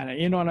 kind of,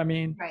 you know what I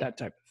mean? Right. That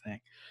type of thing.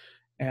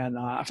 And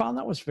I found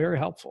that was very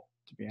helpful,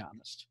 to be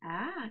honest.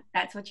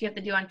 That's what you have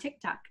to do on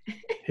TikTok.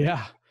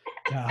 Yeah.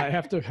 I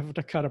have to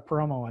cut a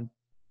promo on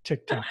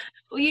TikTok.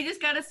 Well, you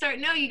just got to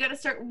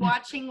start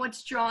watching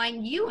what's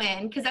drawing you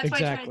in, because that's why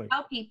I try to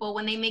tell people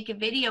when they make a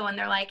video and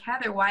they're like,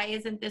 Heather, why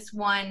isn't this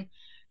one?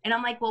 And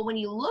I'm like, well, when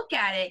you look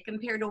at it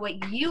compared to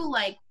what you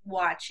like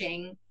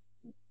watching,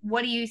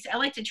 I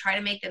like to try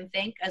to make them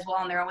think as well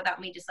on their own without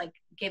me just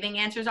giving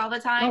answers all the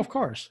time. Oh, of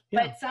course.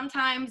 Yeah. But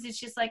sometimes it's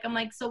just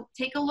I'm so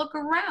take a look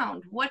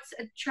around. What's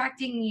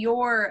attracting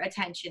your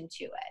attention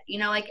to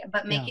it?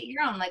 But make it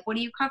your own. What are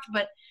you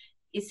comfortable? But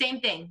same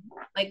thing,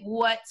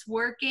 what's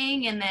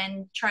working, and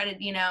then try to,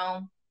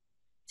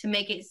 to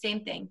make it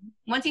same thing.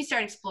 Once you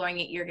start exploring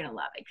it, you're going to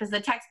love it, because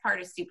the text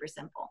part is super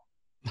simple.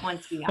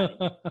 Once you have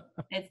it,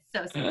 it's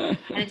so simple,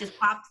 and it just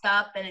pops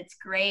up and it's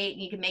great,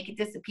 and you can make it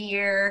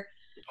disappear.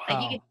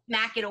 Wow. You can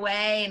smack it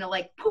away and it'll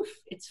poof.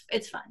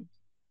 It's fun.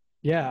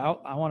 Yeah.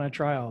 I want to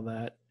try all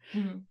that,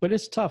 but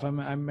it's tough.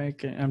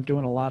 I'm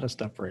doing a lot of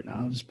stuff right now.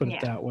 I'll just put it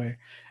that way.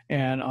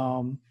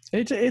 And,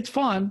 it's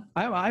fun.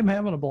 I'm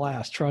having a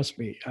blast. Trust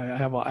me. I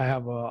have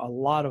a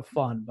lot of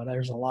fun, but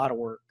there's a lot of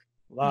work,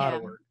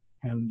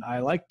 and I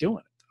like doing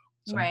it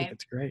though. So I think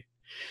it's great.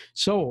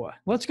 So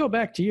let's go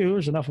back to you.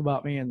 There's enough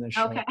about me in this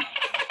show. Okay.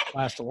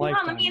 Last a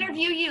lifetime. Let me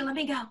interview you. Let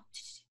me go. All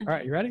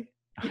right. You ready?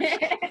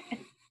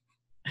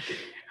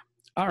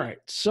 All right.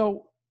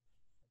 So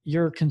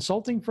you're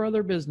consulting for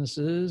other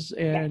businesses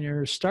and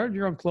you're starting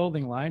your own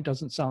clothing line.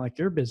 Doesn't sound like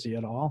you're busy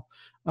at all.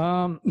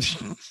 No.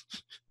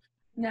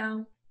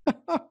 No.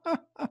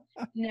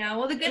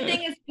 Well, the good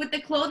thing is with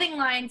the clothing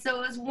line,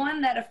 so it was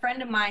one that a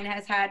friend of mine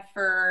has had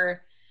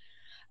for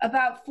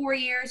about 4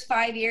 years,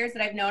 5 years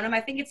that I've known him.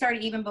 I think it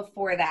started even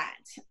before that.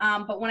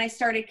 But when I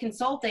started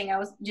consulting, I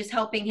was just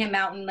helping him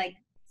out and like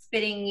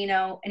spitting, you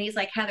know, and he's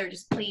like, Heather,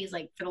 just please,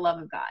 like, for the love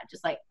of God,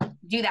 just like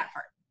do that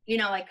part, you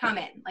know, like come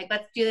in, like,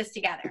 let's do this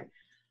together.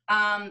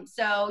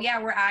 So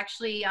yeah, we're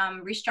actually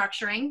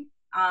restructuring.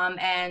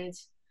 And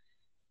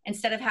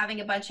instead of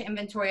having a bunch of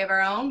inventory of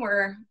our own,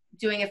 we're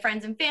doing a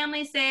friends and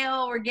family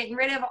sale. We're getting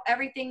rid of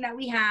everything that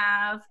we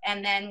have.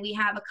 And then we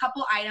have a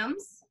couple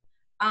items,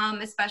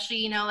 especially,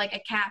 you know, like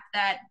a cap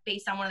that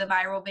based on one of the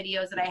viral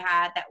videos that I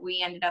had that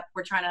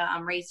we're trying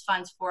to raise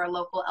funds for a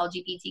local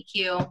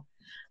LGBTQ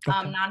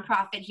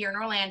nonprofit here in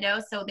Orlando.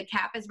 So the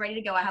cap is ready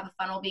to go. I have a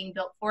funnel being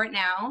built for it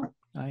now.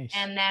 Nice.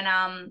 And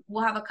then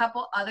we'll have a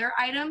couple other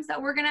items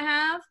that we're going to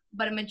have,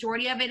 but a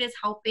majority of it is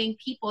helping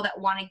people that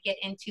want to get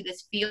into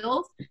this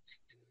field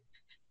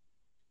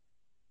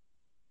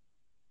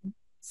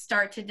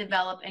start to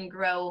develop and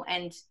grow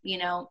and, you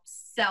know,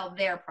 sell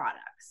their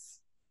products.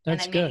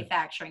 That's and then good.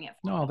 Manufacturing it.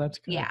 No, that's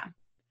good. Yeah.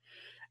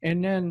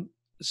 And then,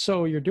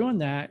 so you're doing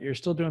that. You're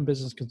still doing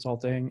business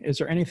consulting. Is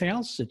there anything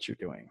else that you're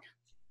doing?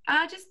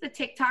 Just the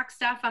TikTok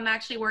stuff. I'm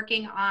actually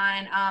working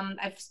on,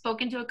 I've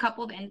spoken to a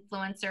couple of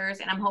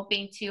influencers and I'm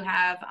hoping to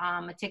have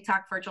a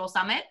TikTok virtual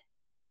summit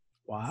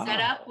set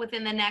up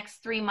within the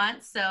next 3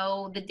 months.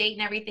 So the date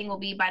and everything will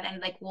be by the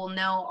end, like we'll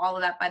know all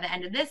of that by the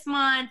end of this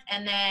month.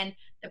 And then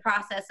the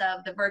process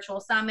of the virtual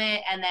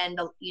summit and then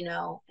the, you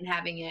know, and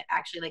having it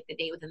actually like the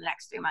date within the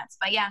next 3 months.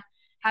 But yeah,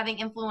 having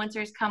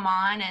influencers come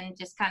on and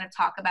just kind of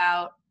talk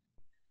about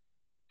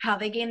how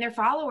they gain their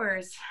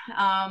followers.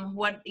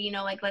 What, you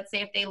know, like, let's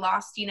say if they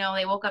lost, you know,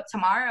 they woke up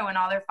tomorrow and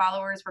all their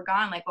followers were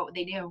gone. Like, what would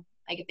they do?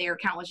 Like if their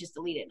account was just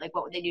deleted, like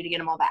what would they do to get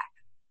them all back?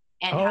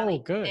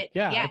 And good.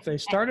 Yeah. If they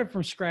started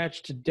from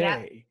scratch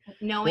today,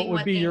 knowing what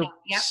would be your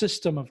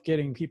system of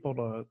getting people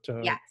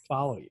to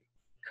follow you?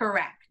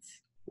 Correct.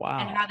 Wow.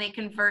 And how they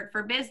convert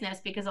for business,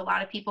 because a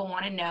lot of people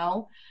want to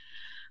know.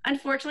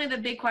 Unfortunately,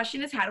 the big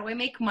question is, how do I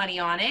make money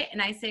on it?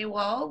 And I say,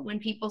 well, when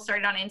people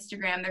started on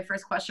Instagram, their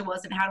first question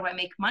wasn't, how do I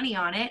make money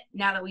on it?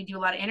 Now that we do a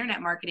lot of internet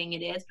marketing,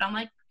 it is. But I'm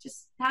like,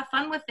 just have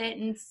fun with it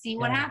and see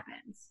what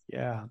happens.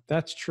 Yeah,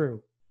 that's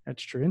true.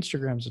 That's true.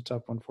 Instagram's a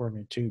tough one for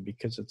me too,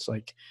 because it's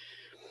like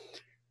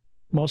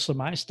most of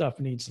my stuff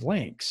needs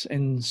links.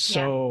 And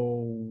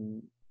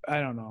so I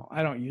don't know.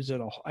 I don't use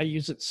it. I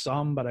use it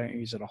some, but I don't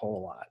use it a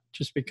whole lot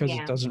just because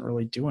it doesn't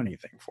really do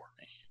anything for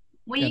me.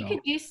 Well, you could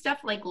use stuff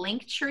like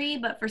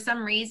Linktree, but for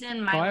some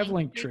reason, I have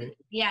Linktree.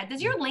 Yeah.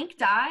 Does your link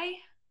die?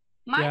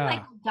 Mine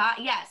like die.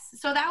 Yes.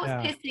 So that was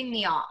pissing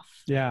me off.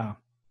 Yeah.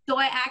 So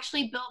I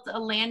actually built a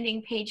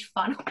landing page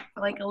funnel,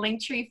 like a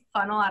Linktree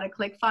funnel out of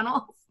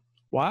ClickFunnels.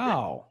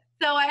 Wow.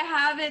 So I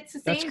have it. It's the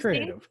same. That's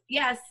creative.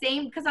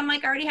 Same. Because I'm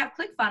like, I already have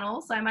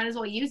ClickFunnels, so I might as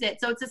well use it.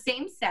 So it's the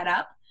same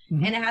setup.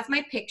 Mm-hmm. And it has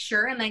my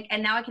picture and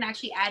now I can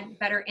actually add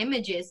better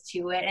images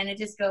to it and it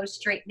just goes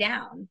straight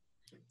down.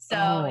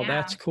 So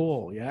that's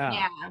cool.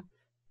 Yeah.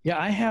 Yeah,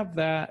 I have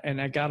that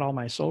and I got all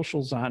my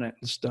socials on it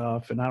and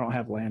stuff, and I don't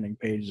have landing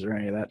pages or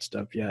any of that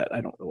stuff yet. I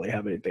don't really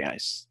have anything I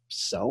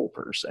sell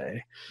per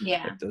se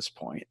at this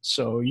point.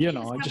 So, you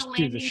know, I just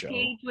do the show.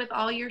 Page with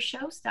all your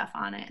show stuff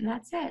on it and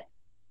that's it.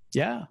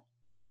 Yeah.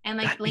 And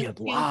like that'd be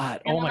a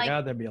lot. Oh my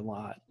God, that'd be a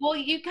lot. Well,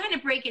 you kind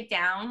of break it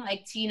down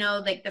like to, you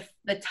know, like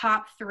the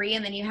top 3,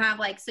 and then you have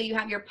like, so you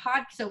have your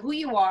so who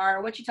you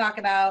are, what you talk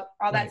about,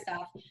 all that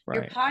stuff,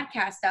 your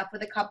podcast stuff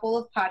with a couple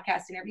of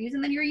podcast interviews,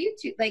 and then your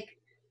YouTube, like,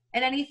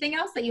 and anything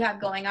else that you have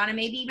going on, and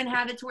maybe even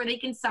have it to where they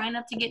can sign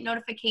up to get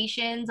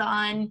notifications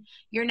on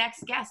your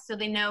next guest so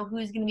they know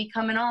who's going to be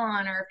coming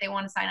on, or if they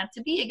want to sign up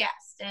to be a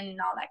guest and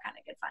all that kind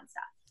of good fun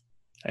stuff.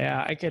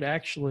 Yeah, I could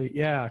actually,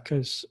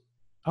 because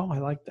I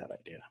like that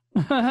idea.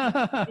 This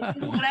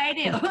is what I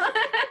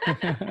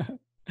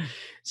do.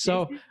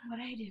 So, this is what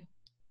I do.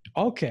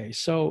 Okay.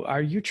 So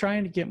are you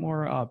trying to get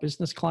more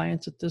business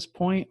clients at this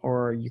point,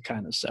 or are you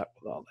kind of set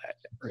with all that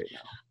right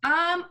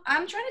now?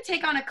 I'm trying to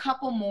take on a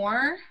couple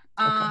more.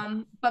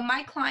 But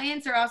my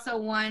clients are also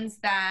ones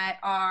that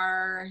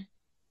are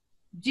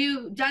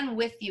done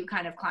with you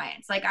kind of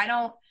clients. Like I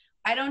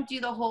don't do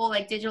the whole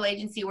like digital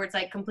agency where it's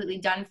like completely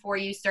done for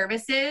you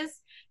services.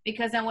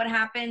 Because then what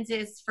happens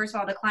is, first of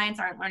all, the clients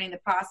aren't learning the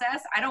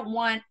process. I don't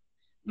want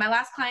my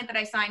last client that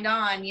I signed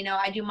on, you know,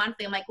 I do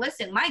monthly. I'm like,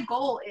 listen, my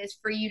goal is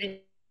for you to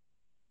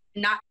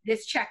not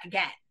this check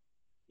again.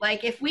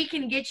 Like if we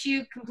can get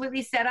you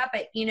completely set up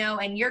at, you know,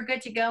 and you're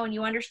good to go and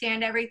you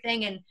understand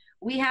everything and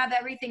we have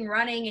everything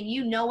running and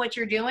you know what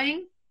you're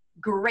doing,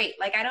 great.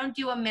 Like I don't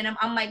do a minimum.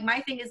 I'm like, my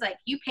thing is like,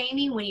 you pay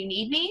me when you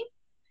need me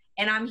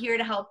and I'm here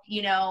to help,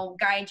 you know,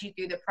 guide you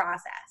through the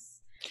process.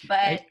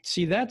 But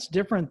see, that's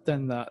different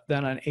than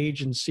an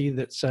agency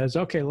that says,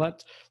 okay,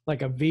 let's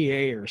like a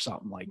VA or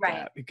something like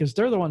that, because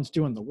they're the ones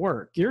doing the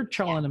work. You're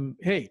telling them,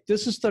 hey,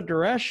 this is the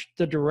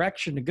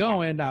direction to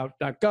go in. Now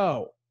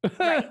go.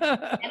 Right.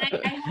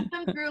 And I help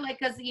them through, like,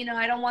 cause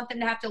I don't want them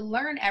to have to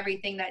learn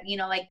everything that,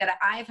 like that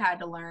I've had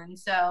to learn.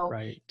 So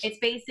Right. it's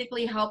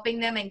basically helping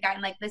them and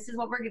guiding, like, this is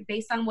what we're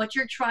based on what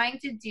you're trying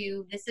to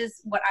do. This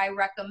is what I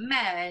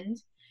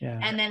recommend. Yeah.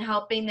 And then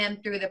helping them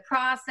through the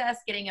process,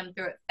 getting them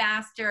through it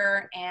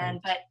faster.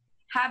 But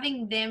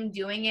having them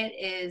doing it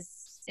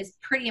is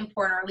pretty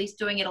important, or at least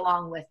doing it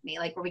along with me,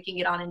 like where we can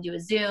get on and do a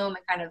Zoom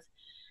and kind of,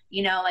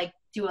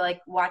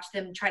 watch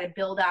them try to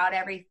build out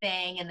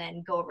everything and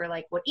then go over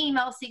like what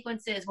email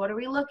sequences, what are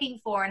we looking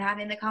for, and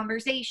having the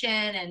conversation.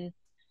 And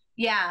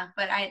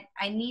but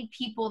I need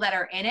people that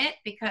are in it,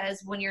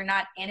 because when you're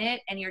not in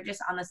it and you're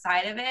just on the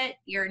side of it,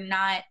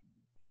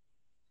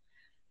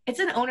 it's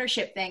an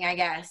ownership thing, I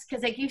guess.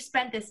 Cause like you've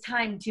spent this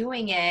time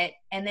doing it,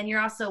 and then you're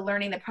also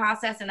learning the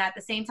process. And at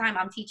the same time,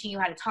 I'm teaching you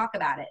how to talk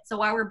about it. So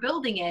while we're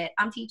building it,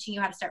 I'm teaching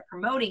you how to start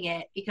promoting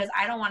it, because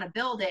I don't want to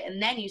build it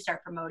and then you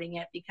start promoting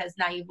it, because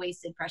now you've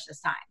wasted precious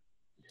time.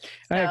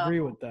 So, I agree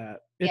with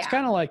that. It's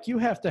kind of like you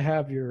have to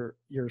have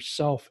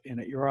yourself in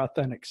it, your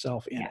authentic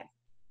self in it.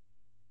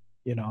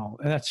 And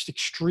that's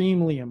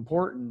extremely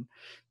important,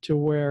 to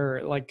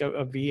where like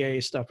a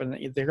VA stuff,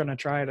 and they're going to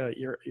try to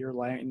your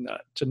line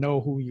to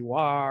know who you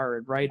are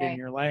and write in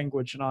your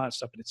language and all that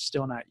stuff, but it's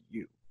still not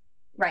you.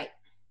 Right.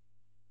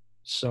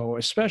 So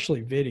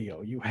especially video,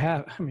 what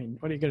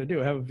are you going to do?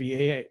 Have a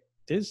VA?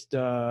 This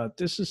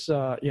is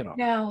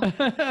No.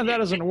 that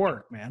doesn't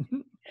work, man.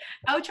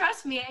 Oh,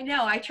 trust me, I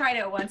know. I tried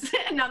it once,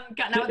 and not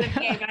with a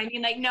VA, but I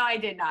mean, like, no, I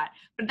did not.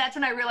 But that's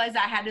when I realized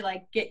I had to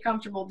like get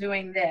comfortable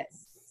doing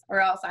this, or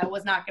else I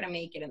was not going to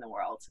make it in the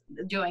world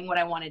doing what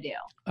I want to do.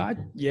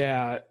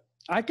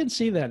 I can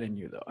see that in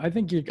you, though. I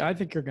think you're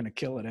going to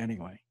kill it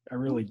anyway. I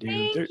really do.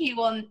 Thank you.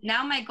 Well,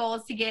 now my goal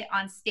is to get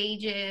on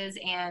stages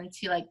and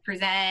to like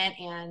present,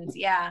 and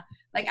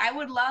like I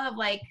would love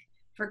like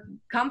for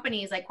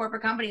companies, like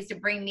corporate companies, to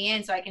bring me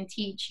in so I can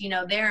teach,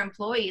 their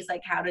employees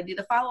like how to do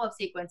the follow-up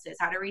sequences,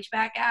 how to reach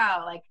back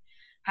out, like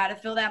how to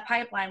fill that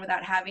pipeline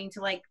without having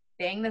to like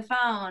bang the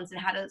phones, and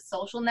how to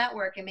social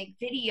network and make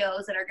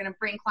videos that are going to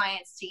bring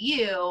clients to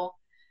you.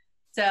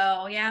 So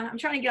I'm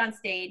trying to get on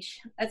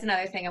stage. That's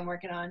another thing I'm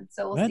working on.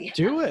 So we'll see.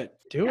 Do it.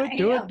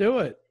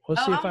 We'll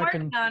see if I can. I'm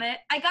working on it.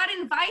 I got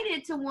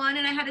invited to one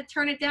and I had to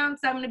turn it down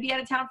because I'm going to be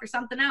out of town for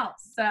something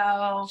else.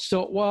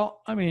 So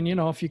well, I mean,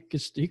 if you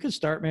could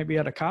start maybe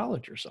at a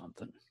college or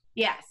something.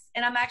 Yes.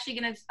 And I'm actually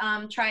going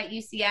to try at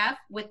UCF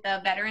with the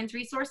Veterans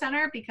Resource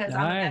Center, because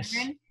I'm a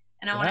veteran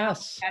and I want to help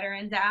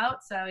veterans out.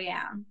 So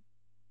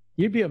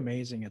You'd be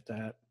amazing at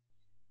that.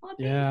 Well,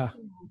 yeah.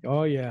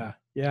 Oh yeah.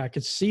 Yeah. I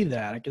could see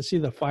that. I could see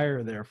the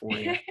fire there for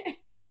you,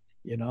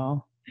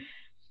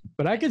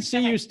 but I could see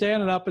you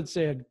standing up and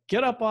saying,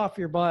 get up off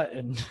your butt.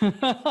 And you'd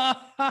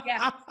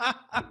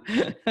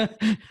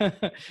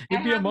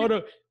be a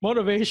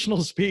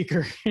motivational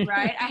speaker.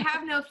 Right. I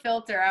have no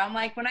filter. I'm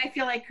like, when I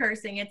feel like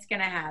cursing, it's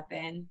going to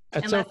happen.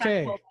 That's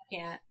okay. I can't.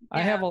 Yeah.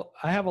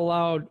 I have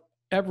allowed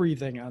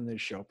everything on this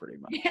show pretty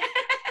much.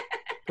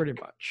 Pretty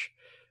much.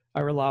 I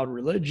allowed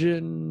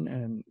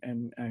religion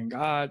and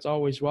God's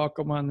always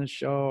welcome on the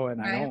show. And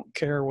I don't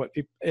care what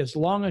people, as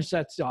long as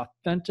that's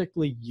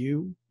authentically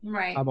you,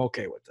 I'm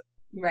okay with it.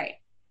 Right.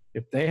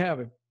 If they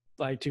have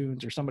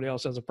iTunes or somebody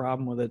else has a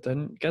problem with it,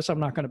 then guess I'm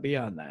not going to be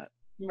on that.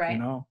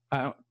 Right.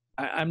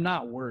 I'm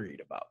not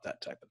worried about that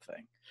type of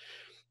thing.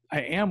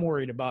 I am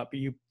worried about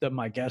that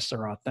my guests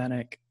are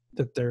authentic,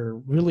 that they're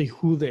really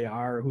who they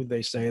are, who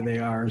they say they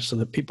are, so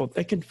that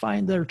they can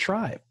find their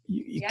tribe.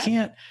 You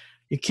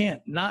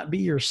can't not be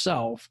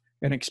yourself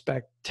and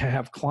expect to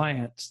have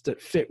clients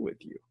that fit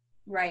with you.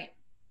 Right.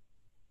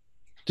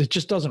 It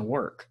just doesn't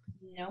work.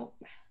 Nope.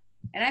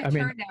 And I've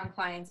turned down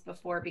clients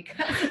before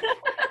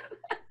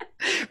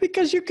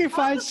because you can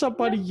find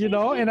somebody,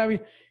 and I mean,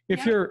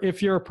 if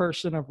you're a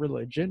person of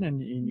religion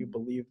and you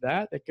believe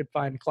that, they could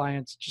find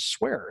clients just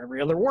swear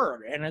every other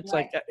word. And it's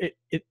like,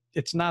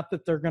 it's not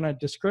that they're going to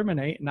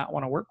discriminate and not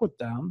want to work with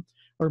them,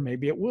 or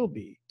maybe it will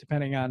be,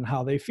 depending on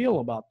how they feel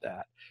about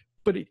that.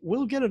 But it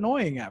will get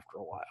annoying after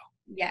a while.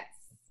 Yes.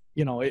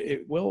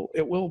 It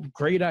will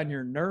grate on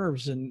your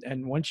nerves.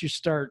 And once you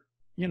start,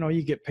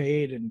 you get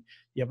paid and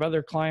you have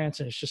other clients,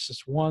 and it's just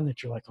this one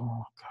that you're like,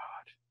 oh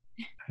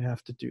God, I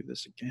have to do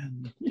this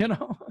again. You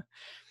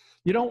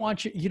don't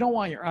want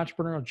your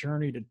entrepreneurial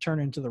journey to turn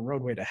into the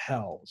roadway to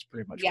hell. Is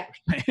pretty much what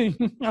you're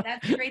saying.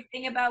 That's the great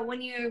thing about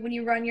when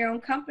you run your own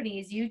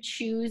companies, you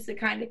choose the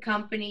kind of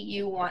company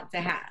you want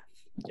to have.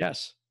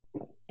 Yes.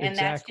 And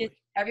exactly. That's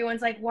just,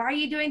 everyone's like, why are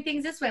you doing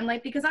things this way? I'm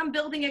like, because I'm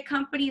building a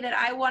company that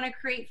I want to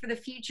create for the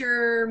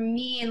future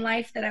me in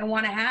life that I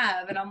want to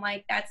have. And I'm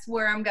like, that's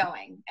where I'm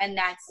going. And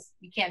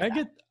you can't.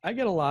 I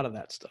get a lot of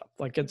that stuff.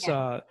 Like it's,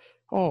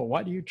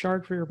 why do you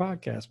charge for your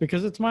podcast?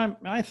 Because it's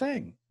my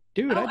thing,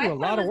 dude. I do a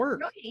lot of work.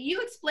 You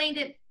explained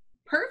it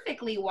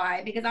perfectly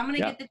why, because I'm going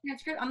to get the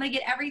transcript. I'm going to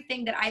get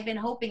everything that I've been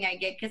hoping I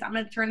get, because I'm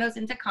going to turn those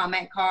into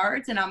comment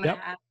cards, and I'm going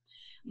to have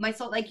my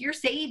soul. Like, you're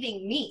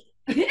saving me.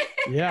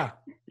 Yeah.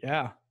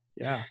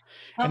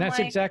 And that's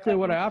exactly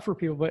what I offer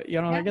people. But,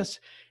 I guess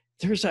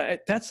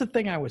that's the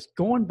thing I was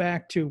going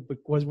back to,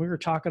 because we were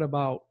talking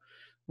about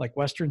like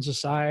Western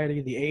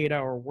society, the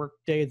 8-hour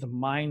workday, the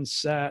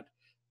mindset,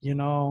 you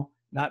know,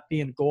 not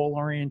being goal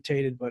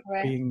orientated, but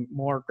Right. being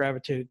more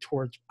gravitated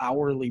towards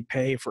hourly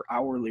pay for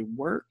hourly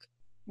work.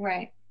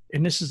 Right.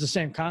 And this is the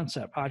same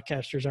concept.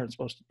 Podcasters aren't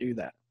supposed to do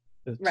that.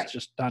 It's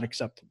just not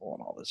acceptable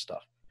and all this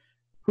stuff.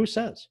 Who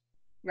says?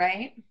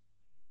 Right.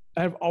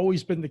 I've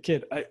always been the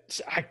kid.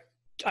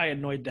 I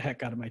annoyed the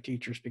heck out of my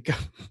teachers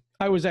because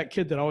I was that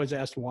kid that always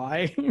asked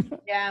why.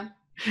 Yeah.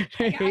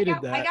 I hated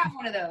that. I got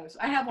one of those.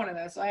 I have one of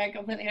those, so I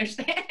completely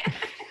understand.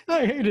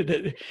 I hated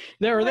it.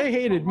 They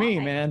hated me,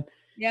 man.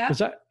 Yeah.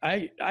 Because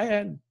I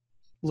had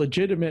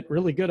legitimate,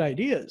 really good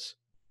ideas,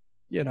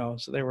 you know.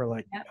 So they were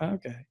like,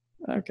 okay.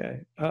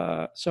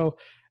 So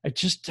I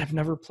just have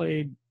never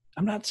played.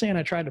 I'm not saying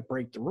I try to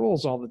break the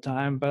rules all the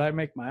time, but I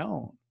make my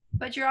own.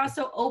 But you're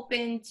also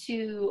open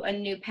to a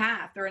new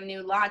path or a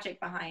new logic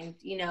behind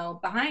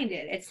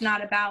it. It's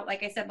not about,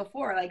 like I said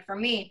before, like for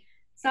me,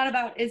 it's not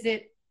about,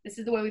 this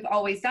is the way we've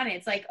always done it.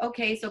 It's like,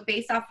 okay, so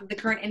based off of the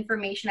current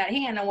information at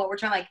hand and what we're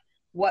trying, like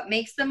what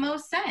makes the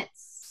most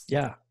sense?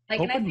 Yeah. Like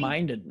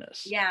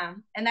open-mindedness. Yeah.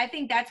 And I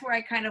think that's where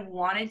I kind of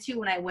wanted to,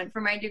 when I went for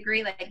my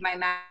degree, like my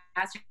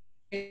master's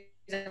with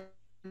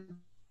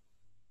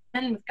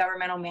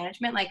governmental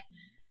management, like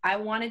I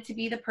wanted to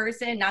be the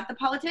person, not the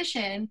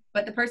politician,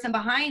 but the person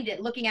behind it,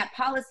 looking at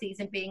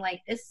policies and being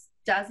like, this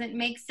doesn't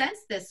make sense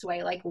this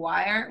way. Like,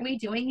 why aren't we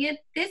doing it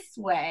this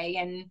way?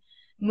 And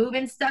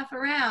moving stuff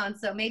around.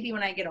 So maybe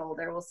when I get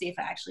older, we'll see if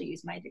I actually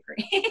use my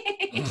degree.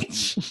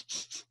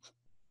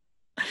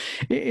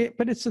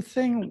 But it's a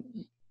thing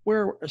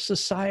where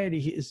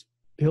society is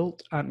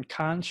built on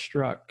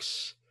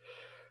constructs.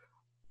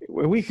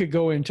 We could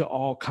go into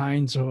all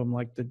kinds of them,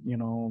 like the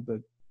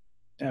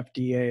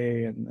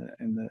FDA and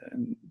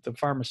the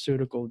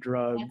pharmaceutical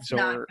drugs. Let's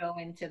not go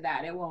into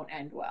that. It won't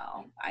end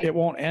well. It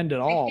won't end at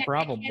all,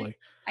 probably.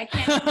 I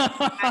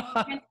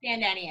can't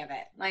stand any of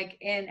it, like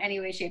in any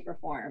way, shape, or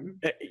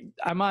form.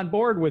 I'm on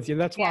board with you.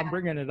 That's why I'm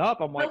bringing it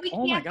up. I'm like,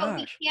 oh my gosh.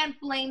 But we can't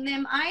blame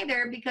them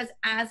either, because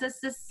as a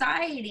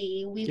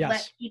society, we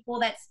let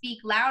people that speak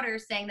louder,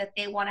 saying that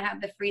they want to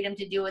have the freedom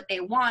to do what they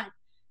want,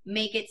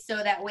 make it so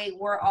that way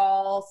we're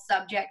all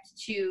subject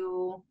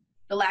to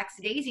the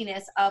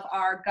lackadaisiness of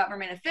our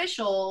government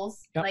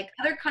officials. Yep. Like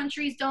other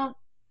countries don't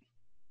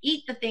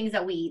eat the things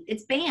that we eat.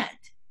 It's banned.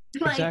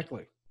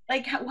 Exactly.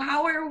 Like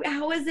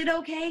how is it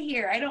okay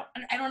here? I don't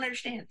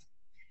understand.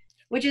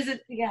 Which is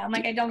I'm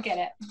like, I don't get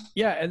it.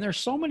 Yeah, and there's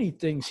so many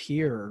things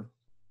here.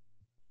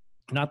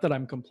 Not that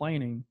I'm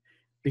complaining,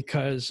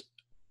 because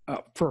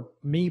for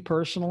me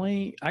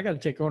personally, I got to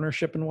take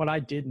ownership in what I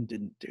did and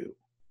didn't do.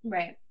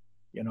 Right.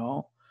 You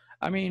know,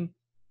 I mean,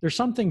 there's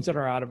some things that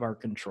are out of our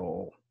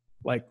control.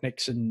 Like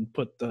Nixon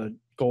put the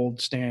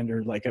gold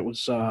standard, like it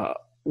was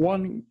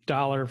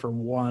 $1 for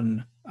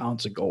 1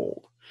 ounce of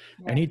gold.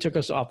 Right. And he took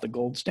us off the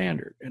gold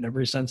standard. And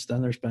ever since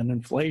then, there's been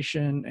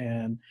inflation,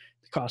 and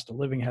the cost of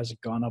living hasn't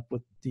gone up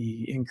with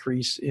the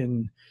increase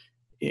in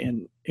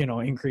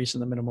increase in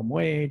the minimum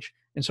wage.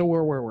 And so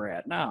we're where we're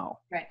at now.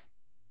 Right.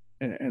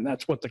 And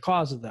that's what the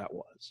cause of that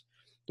was.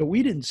 But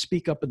we didn't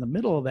speak up in the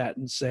middle of that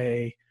and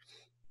say,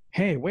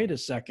 hey, wait a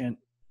second.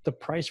 The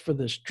price for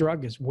this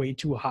drug is way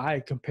too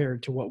high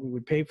compared to what we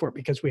would pay for it,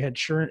 because we had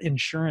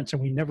insurance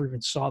and we never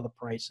even saw the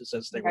prices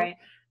as they were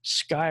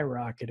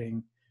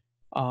skyrocketing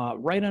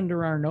right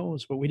under our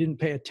nose, but we didn't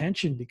pay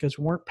attention because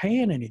we weren't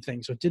paying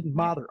anything. So it didn't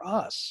bother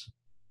us.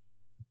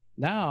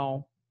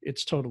 Now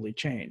it's totally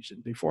changed.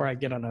 And before I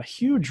get on a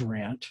huge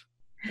rant,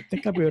 I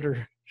think I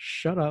better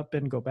shut up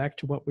and go back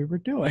to what we were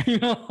doing.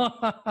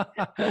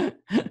 I'm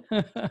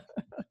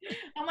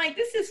like,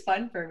 this is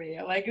fun for me.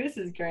 I'm like, this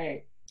is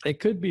great. It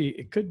could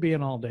be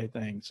an all day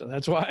thing. So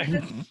that's why I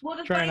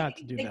try not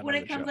to do that. When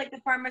it comes like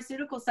the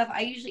pharmaceutical stuff,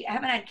 I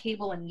haven't had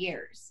cable in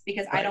years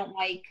because I don't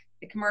like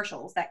the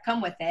commercials that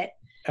come with it.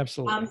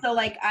 Absolutely. So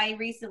like I'm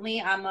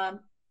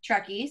a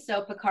Trekkie.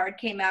 So Picard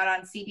came out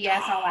on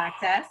CBS All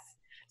Access.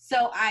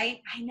 So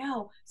I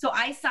know. So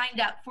I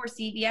signed up for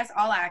CBS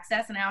All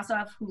Access, and I also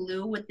have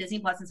Hulu with Disney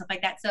Plus and stuff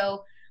like that.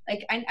 So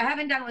like I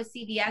haven't done with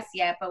CBS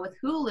yet, but with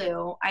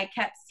Hulu, I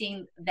kept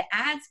seeing the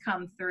ads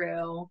come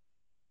through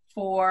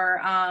for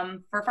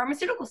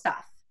pharmaceutical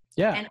stuff.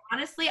 Yeah. And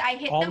honestly, I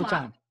hit them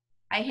up.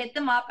 I hit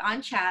them up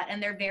on chat,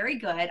 and they're very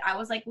good. I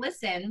was like,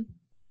 listen,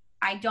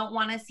 I don't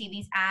want to see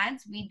these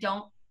ads. We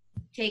don't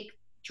take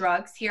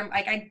drugs here.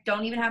 Like, I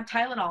don't even have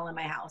Tylenol in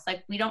my house.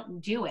 Like, we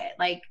don't do it.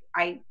 Like,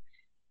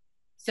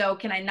 so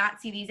can I not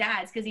see these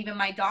ads? Because even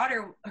my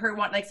daughter heard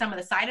like some of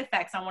the side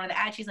effects on one of the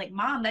ads. She's like,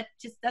 Mom, that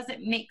just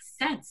doesn't make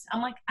sense.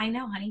 I'm like, I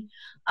know, honey.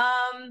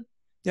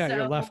 Yeah, so,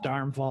 your left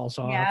arm falls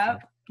off. Yeah.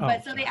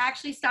 But so they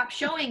actually stopped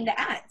showing the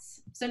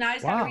ads. So now I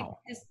just have to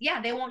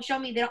they won't show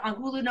me. On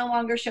Hulu no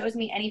longer shows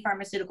me any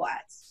pharmaceutical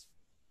ads.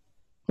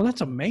 Well,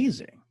 that's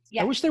amazing.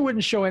 Yeah. I wish they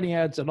wouldn't show any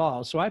ads at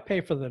all. So I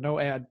pay for the no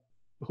ad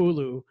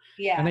Hulu.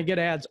 Yeah. And I get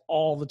ads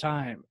all the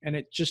time, and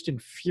it just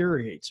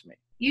infuriates me.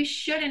 You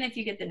shouldn't if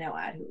you get the no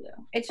ad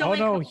Hulu. It's Oh, only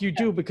no, you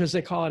do, because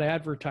they call it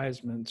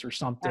advertisements or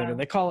something, Oh. or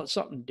they call it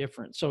something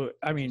different. So,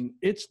 I mean,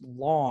 it's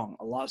long.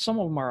 A lot. Some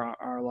of them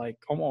are like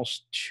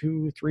almost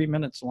 2-3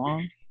 minutes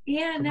long.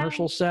 Yeah,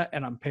 Commercial no. set,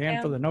 and I'm paying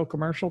for the no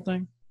commercial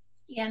thing.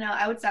 Yeah, no,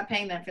 I would stop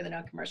paying them for the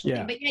no commercial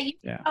thing. But yeah, you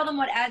tell them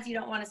what ads you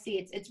don't want to see.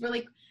 It's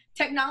really,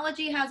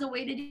 technology has a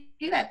way to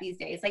do that these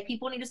days. Like,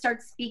 people need to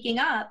start speaking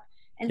up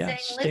and saying,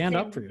 stand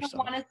up for I yourself.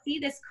 don't want to see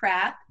this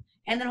crap.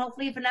 And then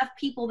hopefully if enough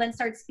people then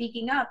start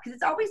speaking up, because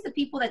it's always the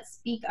people that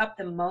speak up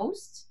the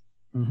most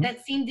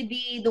that seem to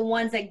be the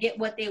ones that get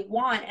what they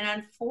want. And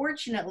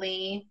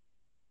unfortunately,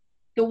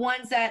 the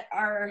ones that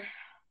are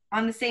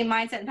on the same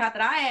mindset and path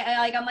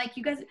that I'm like,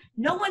 you guys,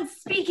 no one's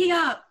speaking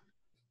up.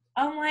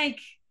 I'm like,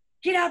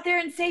 get out there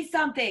and say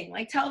something.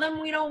 Like, tell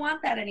them we don't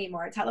want that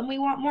anymore. Tell them we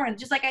want more. And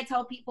just like I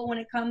tell people when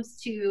it comes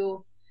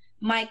to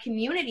my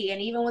community, and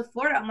even with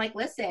Florida, I'm like,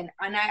 listen,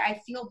 and I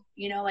feel,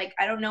 like,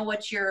 I don't know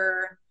what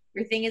your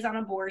thing is on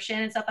abortion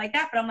and stuff like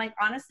that, but I'm like,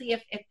 honestly,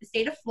 if the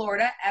state of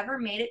Florida ever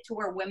made it to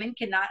where women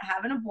cannot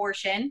have an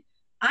abortion,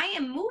 I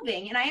am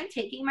moving and I am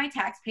taking my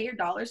taxpayer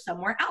dollars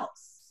somewhere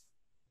else.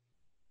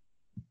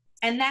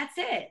 And that's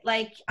it.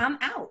 Like, I'm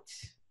out.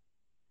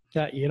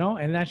 That,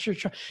 and that's your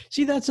choice.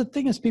 See, that's the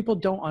thing, is people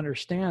don't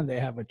understand they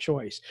have a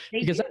choice.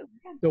 Because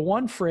the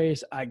one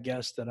phrase, I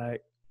guess, that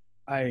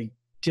I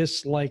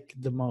dislike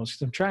the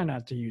most, I'm trying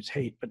not to use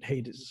hate, but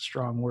hate is a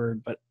strong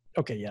word, but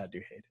okay, yeah, I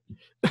do hate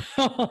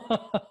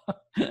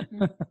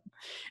it.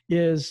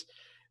 Is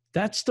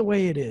that's the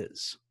way it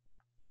is.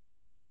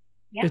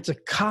 Yeah. It's a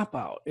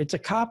cop-out. It's a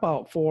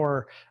cop-out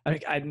for,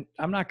 I'm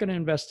not going to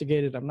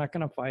investigate it. I'm not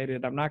going to fight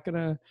it. I'm not going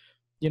to,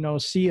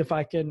 see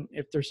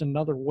if there's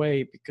another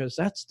way, because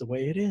that's the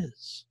way it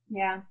is.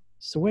 Yeah.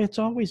 It's the way it's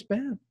always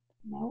been.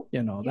 Nope.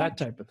 That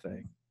type of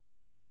thing.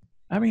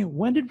 I mean,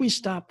 when did we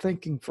stop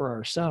thinking for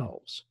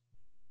ourselves?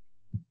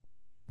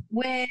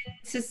 When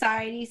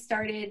society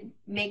started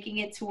making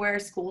it to where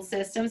school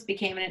systems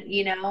became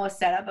a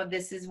setup of,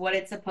 this is what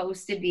it's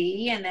supposed to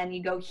be, and then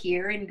you go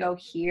here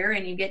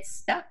and you get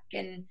stuck.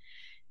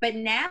 But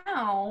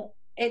now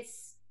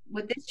it's,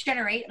 with this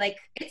generation, like,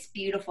 it's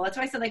beautiful. That's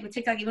why I said, like, with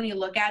TikTok, even when you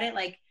look at it,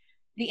 like,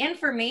 the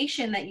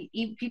information that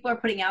people are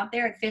putting out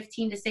there at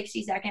 15 to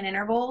 60 second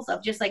intervals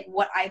of just like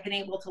what I've been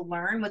able to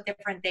learn with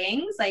different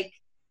things, like,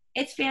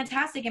 it's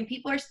fantastic. And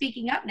people are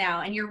speaking up now,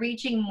 and you're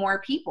reaching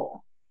more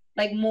people.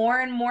 Like,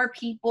 more and more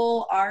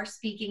people are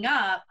speaking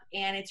up,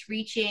 and it's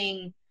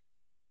reaching,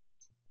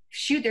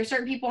 there's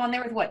certain people on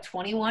there with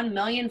 21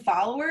 million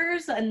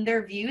followers, and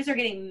their views are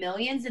getting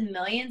millions and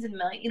millions and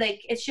millions.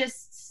 Like, it's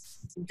just,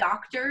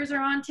 doctors are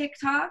on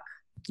TikTok.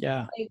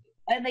 Yeah.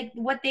 Like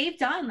what they've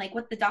done, like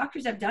what the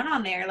doctors have done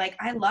on there, like,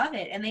 I love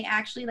it. And they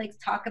actually like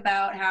talk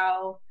about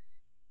how,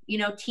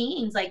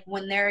 teens, like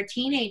when they're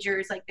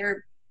teenagers, like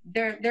their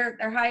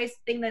highest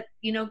thing that,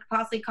 could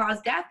possibly cause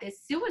death is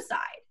suicide.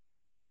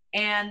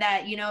 And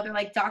that, they're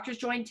like, doctors,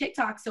 join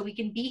TikTok so we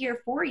can be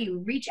here for you.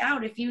 Reach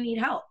out if you need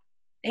help.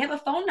 They have a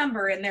phone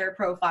number in their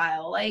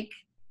profile. Like,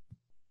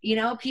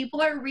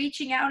 people are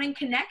reaching out and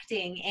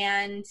connecting,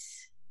 and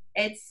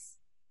it's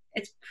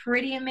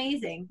pretty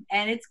amazing,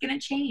 and it's going to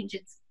change.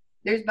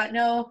 There's but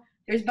no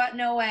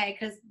way,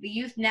 because the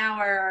youth now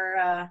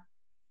are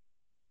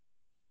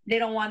they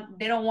don't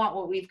want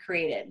what we've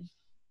created,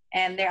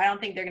 and I don't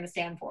think they're going to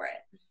stand for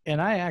it.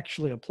 And I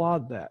actually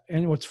applaud that.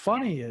 And what's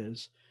funny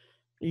is,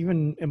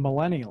 even in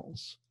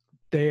millennials,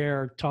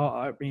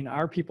 I mean,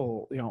 our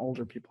people,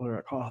 older people are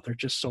like, oh, they're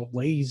just so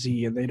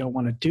lazy, and they don't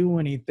want to do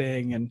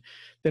anything, and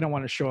they don't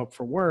want to show up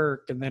for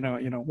work, and they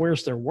don't,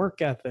 where's their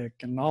work ethic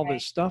and all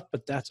this stuff.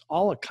 But that's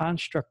all a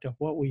construct of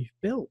what we've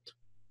built.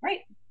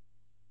 Right.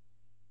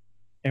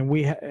 And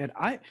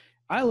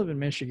I live in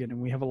Michigan,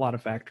 and we have a lot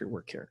of factory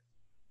work here.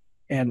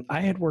 And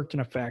I had worked in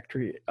a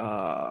factory, oh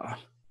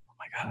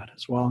my God,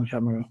 it's a long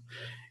time ago.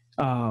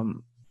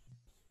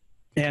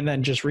 And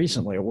then just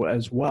recently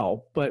as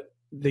well. But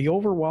the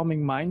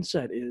overwhelming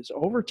mindset is,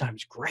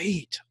 overtime's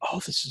great. Oh,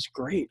 this is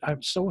great.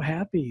 I'm so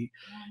happy.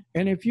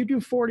 And if you do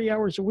 40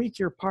 hours a week,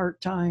 you're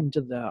part-time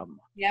to them.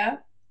 Yeah.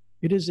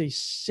 It is a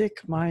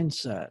sick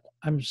mindset.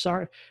 I'm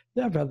sorry.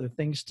 They have other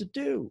things to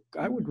do.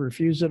 I would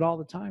refuse it all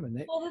the time.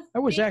 And I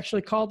was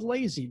actually called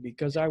lazy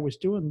because I was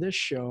doing this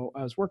show.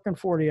 I was working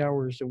 40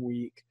 hours a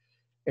week,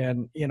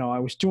 and, I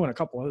was doing a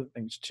couple other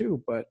things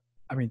too. But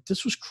I mean,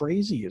 this was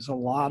crazy. It's a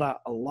lot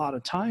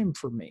of time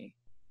for me.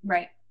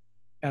 Right.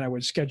 And I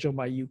would schedule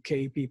my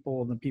UK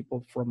people and the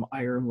people from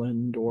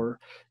Ireland, or,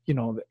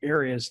 the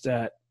areas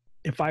that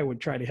if I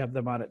would try to have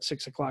them on at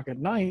 6 o'clock at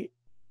night,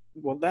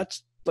 well,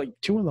 that's like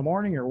 2 a.m.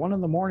 or 1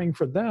 a.m.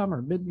 for them,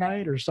 or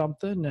midnight or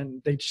something.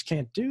 And they just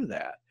can't do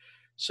that.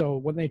 So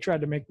when they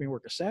tried to make me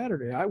work a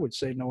Saturday, I would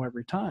say no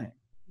every time.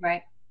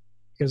 Right.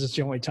 Because it's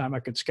the only time I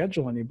could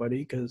schedule anybody,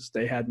 because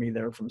they had me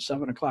there from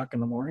 7 o'clock in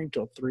the morning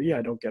till 3.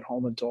 I don't get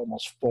home until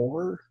almost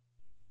 4.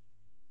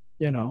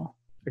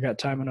 I got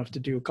time enough to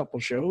do a couple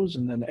shows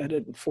and then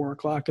edit at 4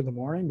 o'clock in the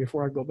morning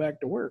before I go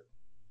back to work.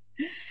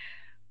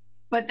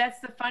 But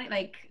that's the funny,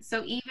 like,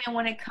 so even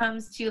when it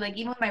comes to like,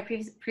 even with my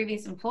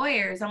previous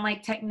employers, I'm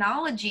like,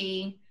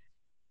 technology,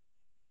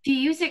 if you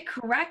use it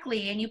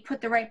correctly and you put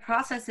the right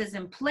processes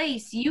in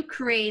place, you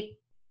create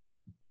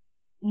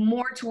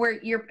more to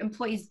where your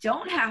employees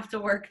don't have to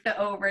work the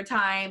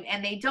overtime,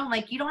 and they don't,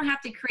 like, you don't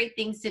have to create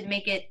things to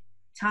make it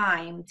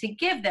time to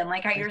give them,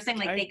 like how you were saying,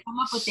 like they come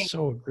up with things.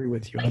 So agree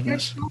with you like on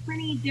there's this. so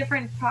many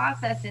different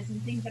processes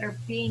and things that are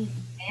being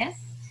missed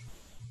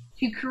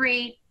to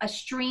create a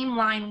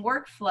streamlined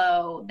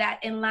workflow that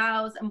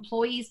allows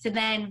employees to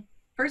then,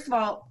 first of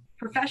all,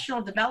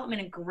 professional development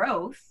and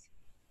growth.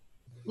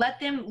 Let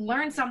them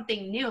learn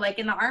something new. Like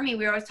in the Army,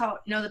 we were always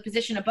taught, know the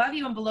position above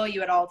you and below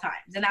you at all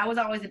times. And that was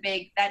always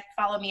that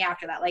followed me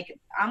after that. Like,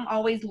 I'm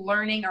always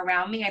learning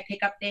around me. I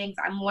pick up things,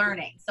 I'm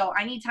learning. So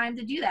I need time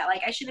to do that.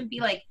 Like, I shouldn't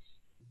be like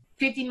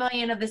 50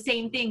 million of the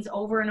same things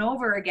over and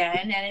over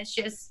again. And it's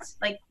just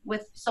like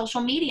with social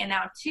media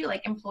now too,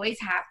 like employees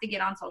have to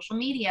get on social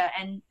media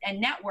and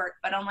network.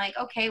 But I'm like,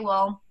 okay,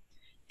 well,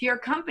 if you're a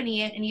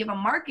company and you have a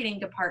marketing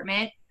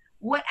department,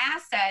 what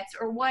assets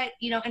or what,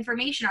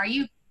 information are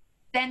you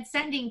then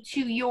sending to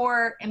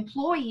your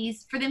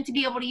employees for them to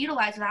be able to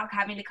utilize without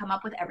having to come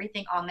up with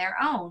everything on their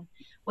own,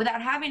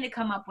 without having to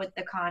come up with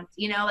the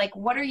like,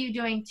 what are you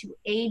doing to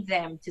aid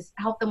them, to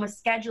help them with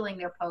scheduling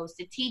their posts,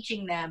 to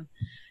teaching them,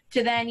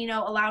 to then,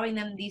 allowing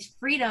them these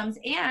freedoms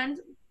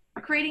and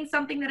creating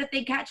something that if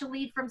they catch a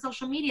lead from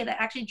social media that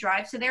actually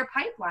drives to their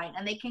pipeline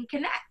and they can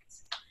connect.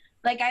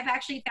 Like, I've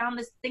actually found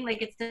this thing,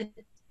 like it's the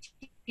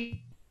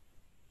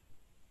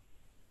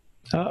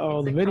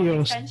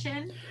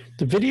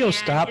video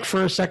stopped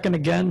for a second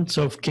again.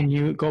 So can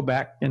you go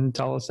back and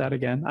tell us that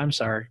again? I'm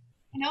sorry.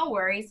 No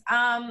worries.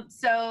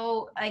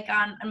 So like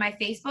on my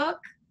Facebook,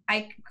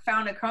 I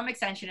found a Chrome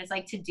extension. It's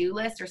like to-do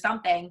list or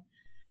something.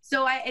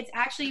 So it's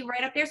actually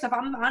right up there. So if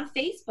I'm on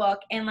Facebook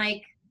and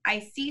like I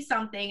see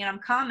something and I'm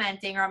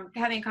commenting or I'm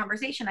having a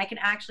conversation, I can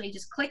actually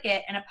just click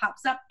it and it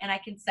pops up and I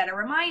can set a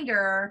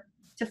reminder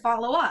to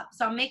follow up.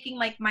 So I'm making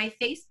like my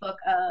Facebook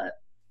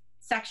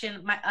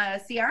section, my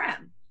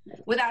CRM,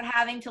 without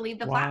having to leave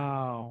the platform.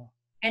 Wow.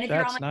 And if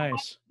that's you're on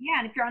nice. Yeah,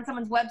 and if you're on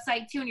someone's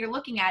website too and you're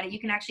looking at it, you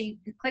can actually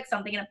click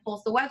something and it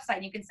pulls the website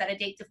and you can set a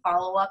date to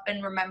follow up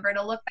and remember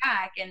to look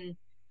back. And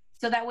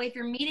so that way, if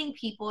you're meeting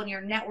people and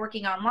you're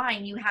networking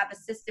online, you have a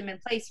system in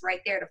place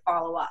right there to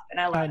follow up. And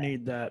I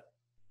need that.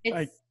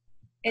 I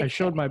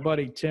showed my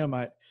buddy Tim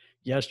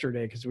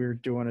yesterday because we were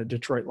doing a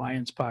Detroit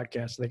Lions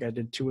podcast. I think I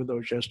did 2 of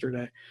those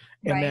yesterday.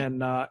 And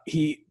then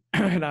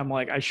and I'm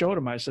like, I showed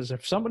him, I says,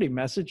 if somebody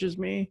messages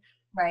me,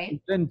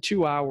 within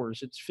 2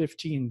 hours, it's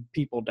 15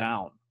 people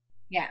down.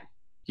 Yeah.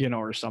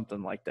 Or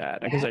something like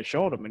that. Because I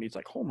showed him and he's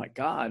like, oh my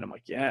God. I'm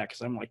like, yeah,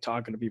 because I'm like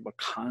talking to people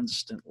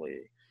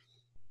constantly,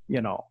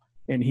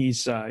 and he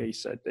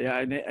said, yeah.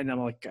 And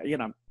I'm like,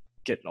 I'm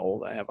getting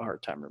old. I have a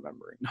hard time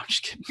remembering. No, I'm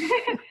just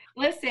kidding.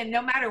 Listen,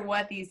 no matter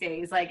what these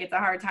days, like it's a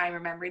hard time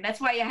remembering. That's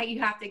why you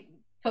have to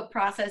put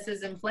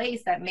processes in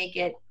place that make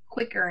it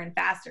quicker and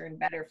faster and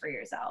better for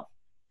yourself.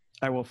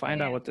 I will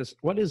find out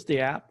what is the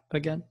app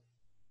again?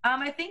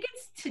 I think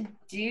it's To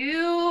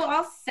Do.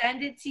 I'll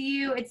send it to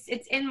you. It's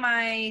in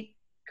my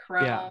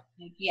Chrome.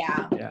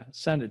 Yeah.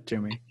 Send it to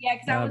me. Yeah,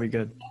 because that'll be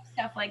good.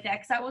 Stuff like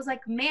that. Because I was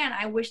like, man,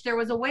 I wish there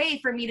was a way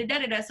for me to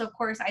da-da-da. So of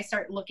course I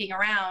start looking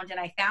around and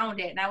I found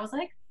it, and I was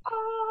like,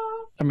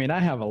 oh. I mean, I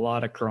have a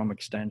lot of Chrome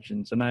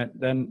extensions, and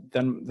then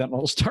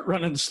I'll start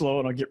running slow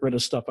and I'll get rid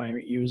of stuff I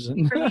ain't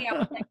using. For me, I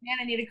was like, man,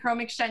 I need a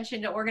Chrome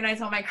extension to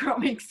organize all my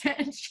Chrome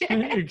extensions.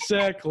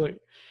 Exactly.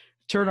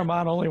 Turn them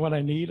on only when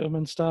I need them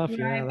and stuff.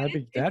 Yeah,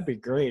 that'd be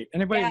great.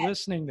 Anybody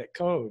listening that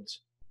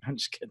codes? I'm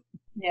just kidding.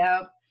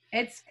 Yeah,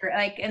 it's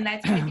like, and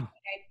that's if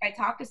I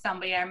talk to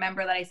somebody, I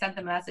remember that I sent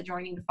them a message or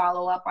I need to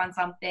follow up on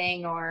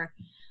something or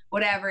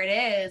whatever it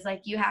is.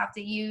 Like, you have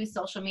to use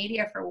social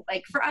media for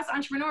us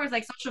entrepreneurs.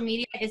 Like, social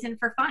media isn't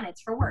for fun;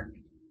 it's for work.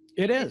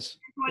 It is.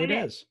 It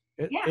is.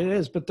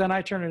 But then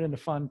I turn it into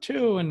fun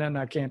too, and then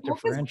I can't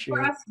differentiate.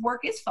 For us,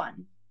 work is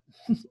fun.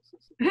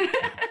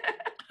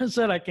 I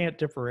said I can't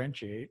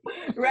differentiate.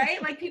 Right?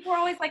 Like, people are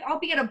always like, I'll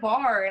be at a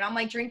bar and I'm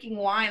like drinking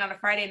wine on a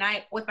Friday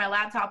night with my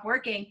laptop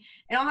working,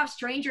 and I'll have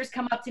strangers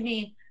come up to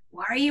me,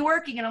 why are you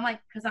working? And I'm like,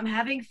 because I'm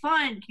having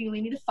fun. Can you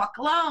leave me the fuck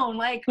alone?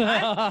 Like,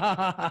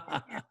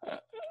 talking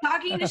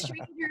to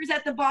strangers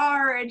at the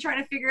bar and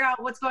trying to figure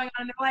out what's going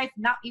on in their life.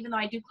 Not even though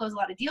I do close a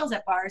lot of deals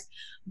at bars,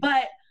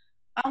 but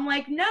I'm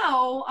like,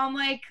 no,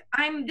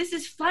 this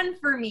is fun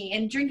for me,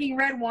 and drinking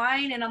red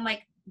wine, and I'm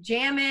like,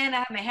 jamming, I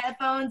have my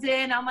headphones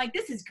in, I'm like,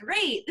 this is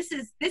great, this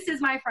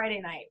is my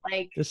Friday night,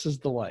 like, this is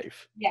the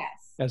life.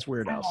 Yes, as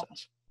Weird Al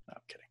says. No,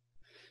 I'm kidding.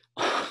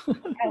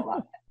 I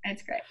love it.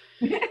 It's great.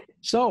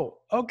 So,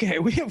 okay,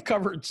 we have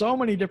covered so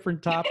many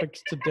different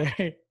topics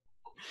today.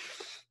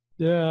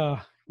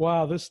 Yeah,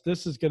 wow, this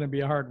is going to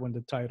be a hard one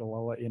to title.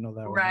 I'll let you know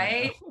that.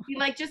 Right?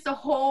 Like, just a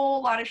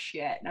whole lot of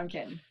shit. No, I'm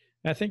kidding.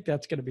 I think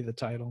that's going to be the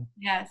title.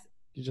 Yes.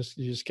 You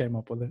just came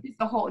up with it.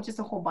 Just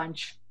a whole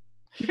bunch.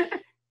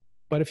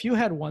 But if you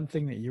had one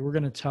thing that you were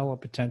going to tell a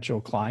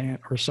potential client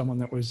or someone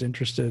that was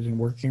interested in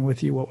working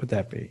with you, what would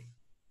that be?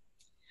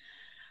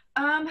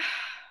 Um,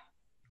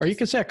 Or you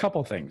can say a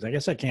couple things. I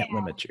guess I can't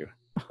limit you.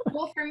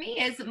 Well, for me,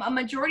 is a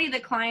majority of the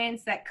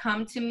clients that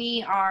come to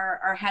me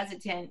are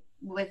hesitant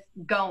with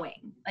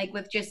going, like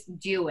with just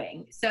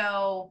doing.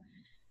 So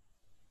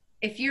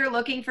if you're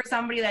looking for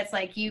somebody that's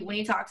like you, when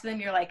you talk to them,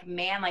 you're like,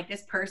 man, like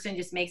this person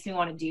just makes me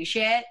want to do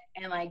shit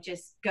and like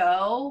just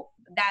go.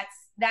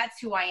 That's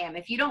who I am.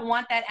 If you don't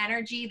want that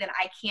energy, then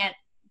I can't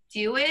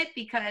do it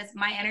because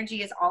my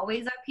energy is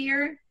always up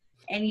here.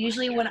 And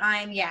usually when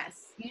I'm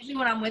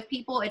with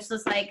people, it's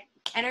just like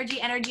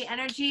energy, energy,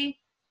 energy.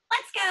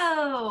 Let's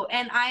go.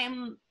 And I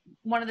am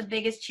one of the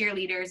biggest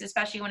cheerleaders,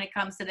 especially when it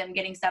comes to them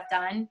getting stuff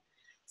done.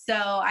 So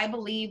I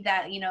believe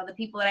that, the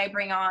people that I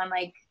bring on,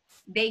 like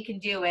they can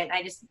do it.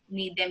 I just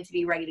need them to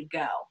be ready to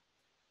go.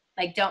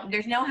 Like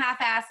there's no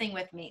half-assing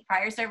with me.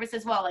 Prior service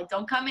as well. Like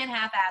don't come in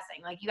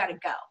half-assing. Like you got to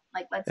go.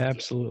 Like let's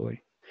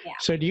Absolutely. Yeah.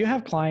 So do you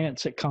have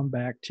clients that come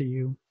back to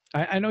you?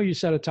 I know you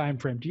set a time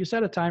frame. Do you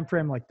set a time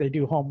frame like they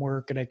do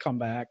homework and they come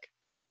back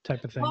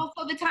type of thing? Well,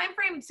 so the time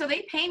frame, so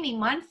they pay me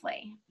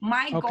monthly.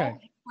 My goal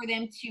is for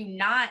them to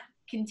not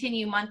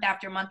continue month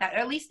after month, or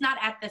at least not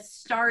at the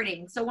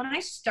starting. So when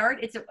I start,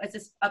 it's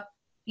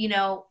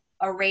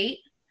a rate.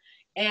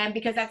 And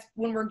because that's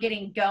when we're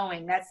getting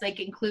going, that's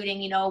like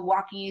including,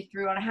 walking you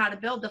through on how to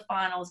build the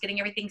funnels, getting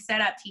everything set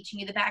up, teaching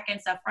you the back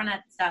end stuff, front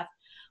end stuff.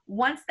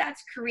 Once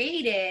that's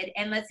created,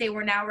 and let's say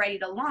we're now ready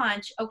to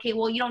launch, okay,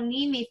 well, you don't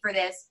need me for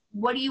this.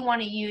 What do you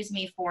want to use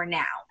me for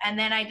now? And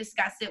then I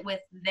discuss it with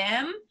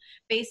them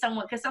based on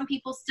because some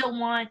people still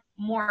want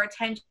more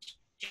attention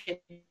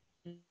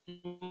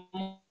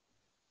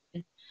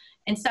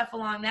and stuff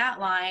along that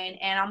line.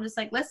 And I'm just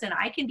like, listen,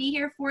 I can be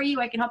here for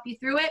you. I can help you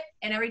through it.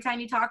 And every time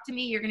you talk to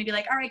me, you're going to be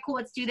like, all right, cool,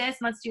 let's do this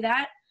and let's do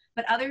that.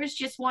 But others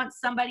just want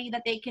somebody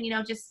that they can,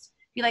 just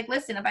be like,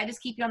 listen, if I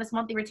just keep you on this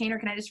monthly retainer,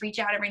 can I just reach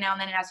out every now and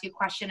then and ask you a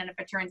question? And if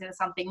it turns into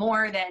something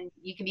more, then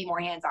you can be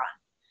more hands-on.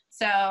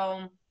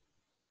 So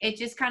it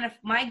just kind of,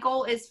 my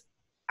goal is,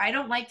 I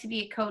don't like to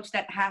be a coach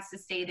that has to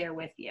stay there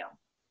with you.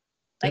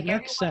 Like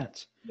that makes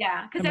sense.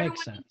 Yeah, because everyone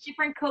needs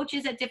different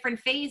coaches at different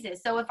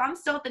phases. So if I'm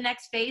still at the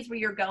next phase where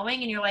you're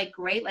going and you're like,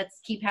 great, let's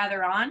keep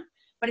Heather on.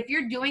 But if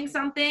you're doing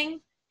something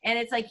and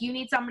it's like you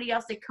need somebody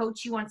else to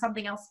coach you on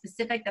something else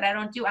specific that I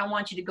don't do, I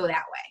want you to go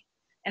that way.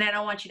 And I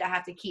don't want you to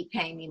have to keep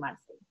paying me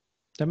monthly.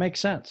 That makes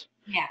sense.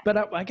 Yeah.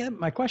 But I guess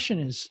my question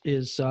is do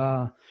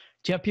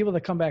you have people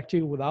that come back to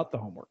you without the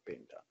homework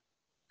being done?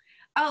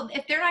 Oh,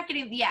 if they're not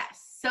getting,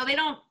 yes. So they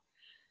don't,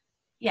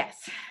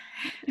 yes.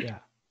 Yeah.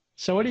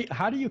 So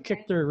how do you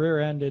kick their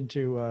rear end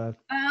into? Well,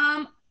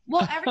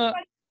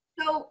 everybody.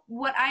 So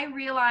what I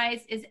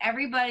realize is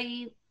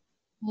everybody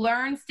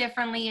learns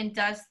differently and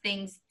does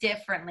things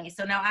differently.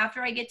 So now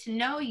after I get to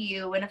know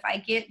you, and if I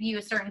give you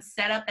a certain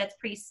setup that's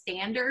pretty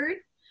standard,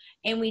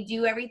 and we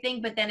do everything,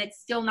 but then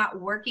it's still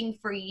not working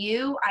for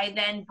you, I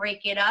then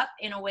break it up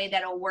in a way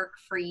that'll work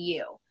for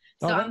you.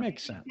 So that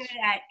makes sense. Good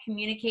at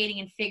communicating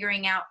and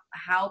figuring out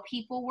how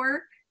people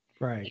work.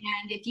 Right.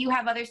 And if you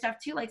have other stuff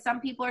too, like some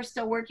people are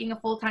still working a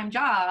full-time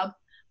job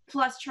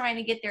plus trying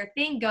to get their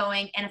thing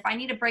going. And if I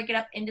need to break it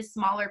up into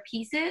smaller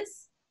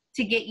pieces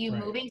to get you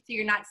moving, so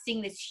you're not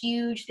seeing this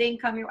huge thing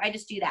come here, I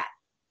just do that.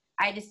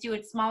 I just do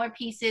it smaller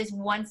pieces,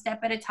 one step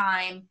at a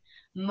time,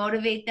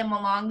 motivate them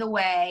along the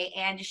way,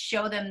 and just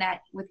show them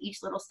that with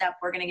each little step,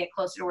 we're going to get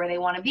closer to where they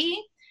want to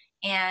be.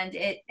 And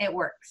it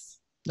works.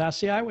 Now,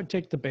 see, I would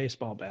take the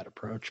baseball bat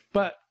approach,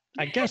 but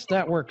I guess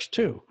that works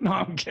too. No,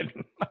 I'm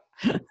kidding.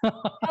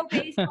 Oh,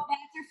 baseball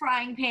bats are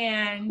frying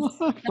pans.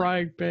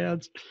 Frying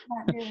pans.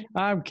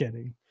 I'm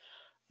kidding.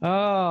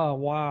 Oh,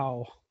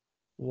 wow.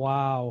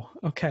 Wow.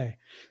 Okay.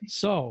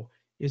 So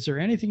is there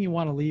anything you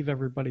want to leave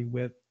everybody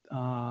with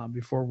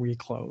before we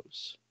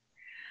close?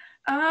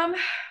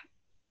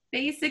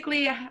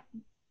 Basically,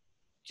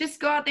 just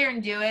go out there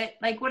and do it.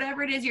 Like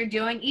whatever it is you're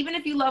doing, even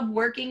if you love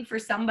working for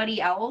somebody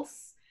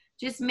else,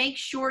 just make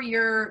sure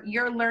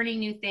you're learning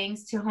new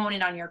things to hone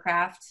in on your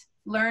craft.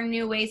 Learn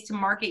new ways to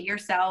market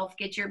yourself,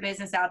 get your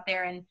business out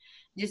there, and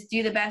just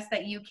do the best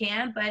that you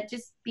can, but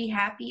just be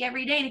happy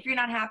every day. And if you're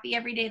not happy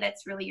every day,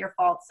 that's really your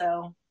fault.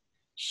 So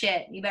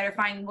shit, you better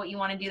find what you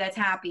want to do that's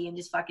happy and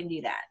just fucking do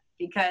that.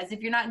 Because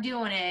if you're not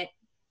doing it,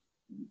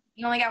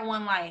 you only got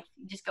one life.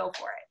 You just go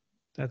for it.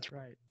 That's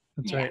right.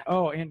 That's right.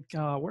 Oh, and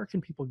where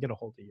can people get a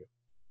hold of you?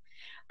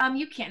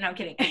 You can't. No, I'm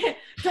kidding.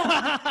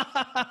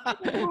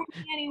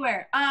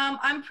 Anywhere.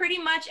 I'm pretty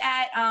much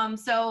at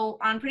so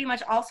on pretty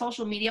much all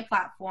social media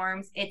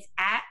platforms. It's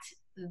at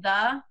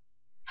the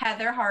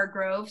Heather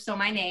Hargrove. So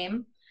my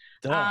name.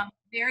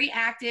 Very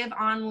active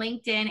on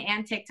LinkedIn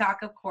and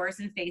TikTok, of course,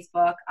 and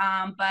Facebook.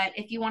 But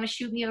if you want to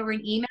shoot me over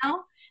an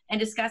email and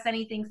discuss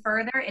anything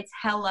further, it's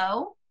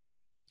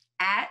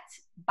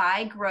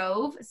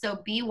hello@bygrove.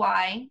 So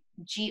BYGROVE.com.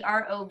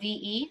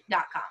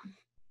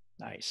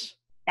 Nice.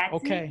 That's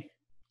okay. Me.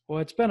 Well,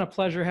 it's been a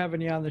pleasure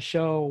having you on the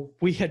show.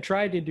 We had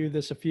tried to do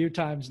this a few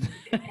times.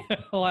 The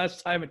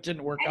last time it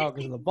didn't work out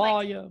because of the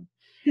volume.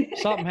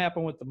 Something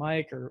happened with the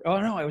mic, or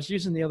no, I was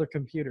using the other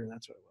computer.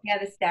 That's what it was. Yeah,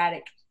 the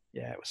static.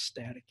 Yeah, it was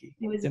staticky.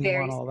 It was Didn't very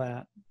want all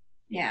that.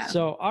 Yeah.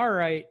 So, all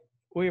right.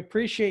 we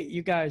appreciate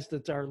you guys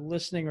that are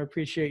listening. We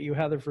appreciate you,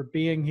 Heather, for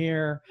being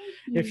here.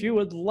 If you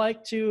would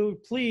like to,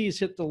 please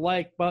hit the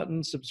like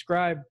button,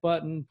 subscribe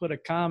button, put a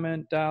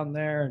comment down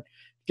there, and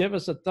give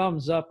us a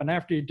thumbs up. And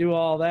after you do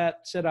all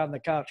that, sit on the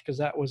couch, because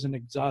that was an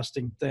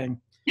exhausting thing.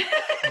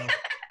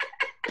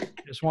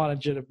 Just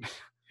wanted you to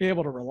be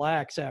able to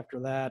relax after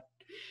that.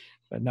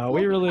 But no,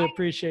 we really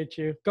appreciate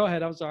you. Go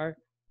ahead. I'm sorry.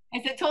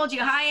 I said, told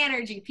you, high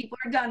energy. People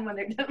are done when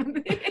they're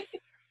done.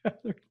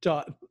 They're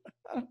done.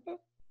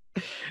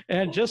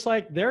 And just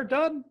like they're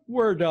done,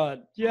 we're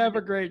done. You have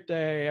a great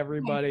day,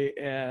 everybody,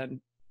 and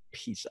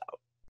peace out.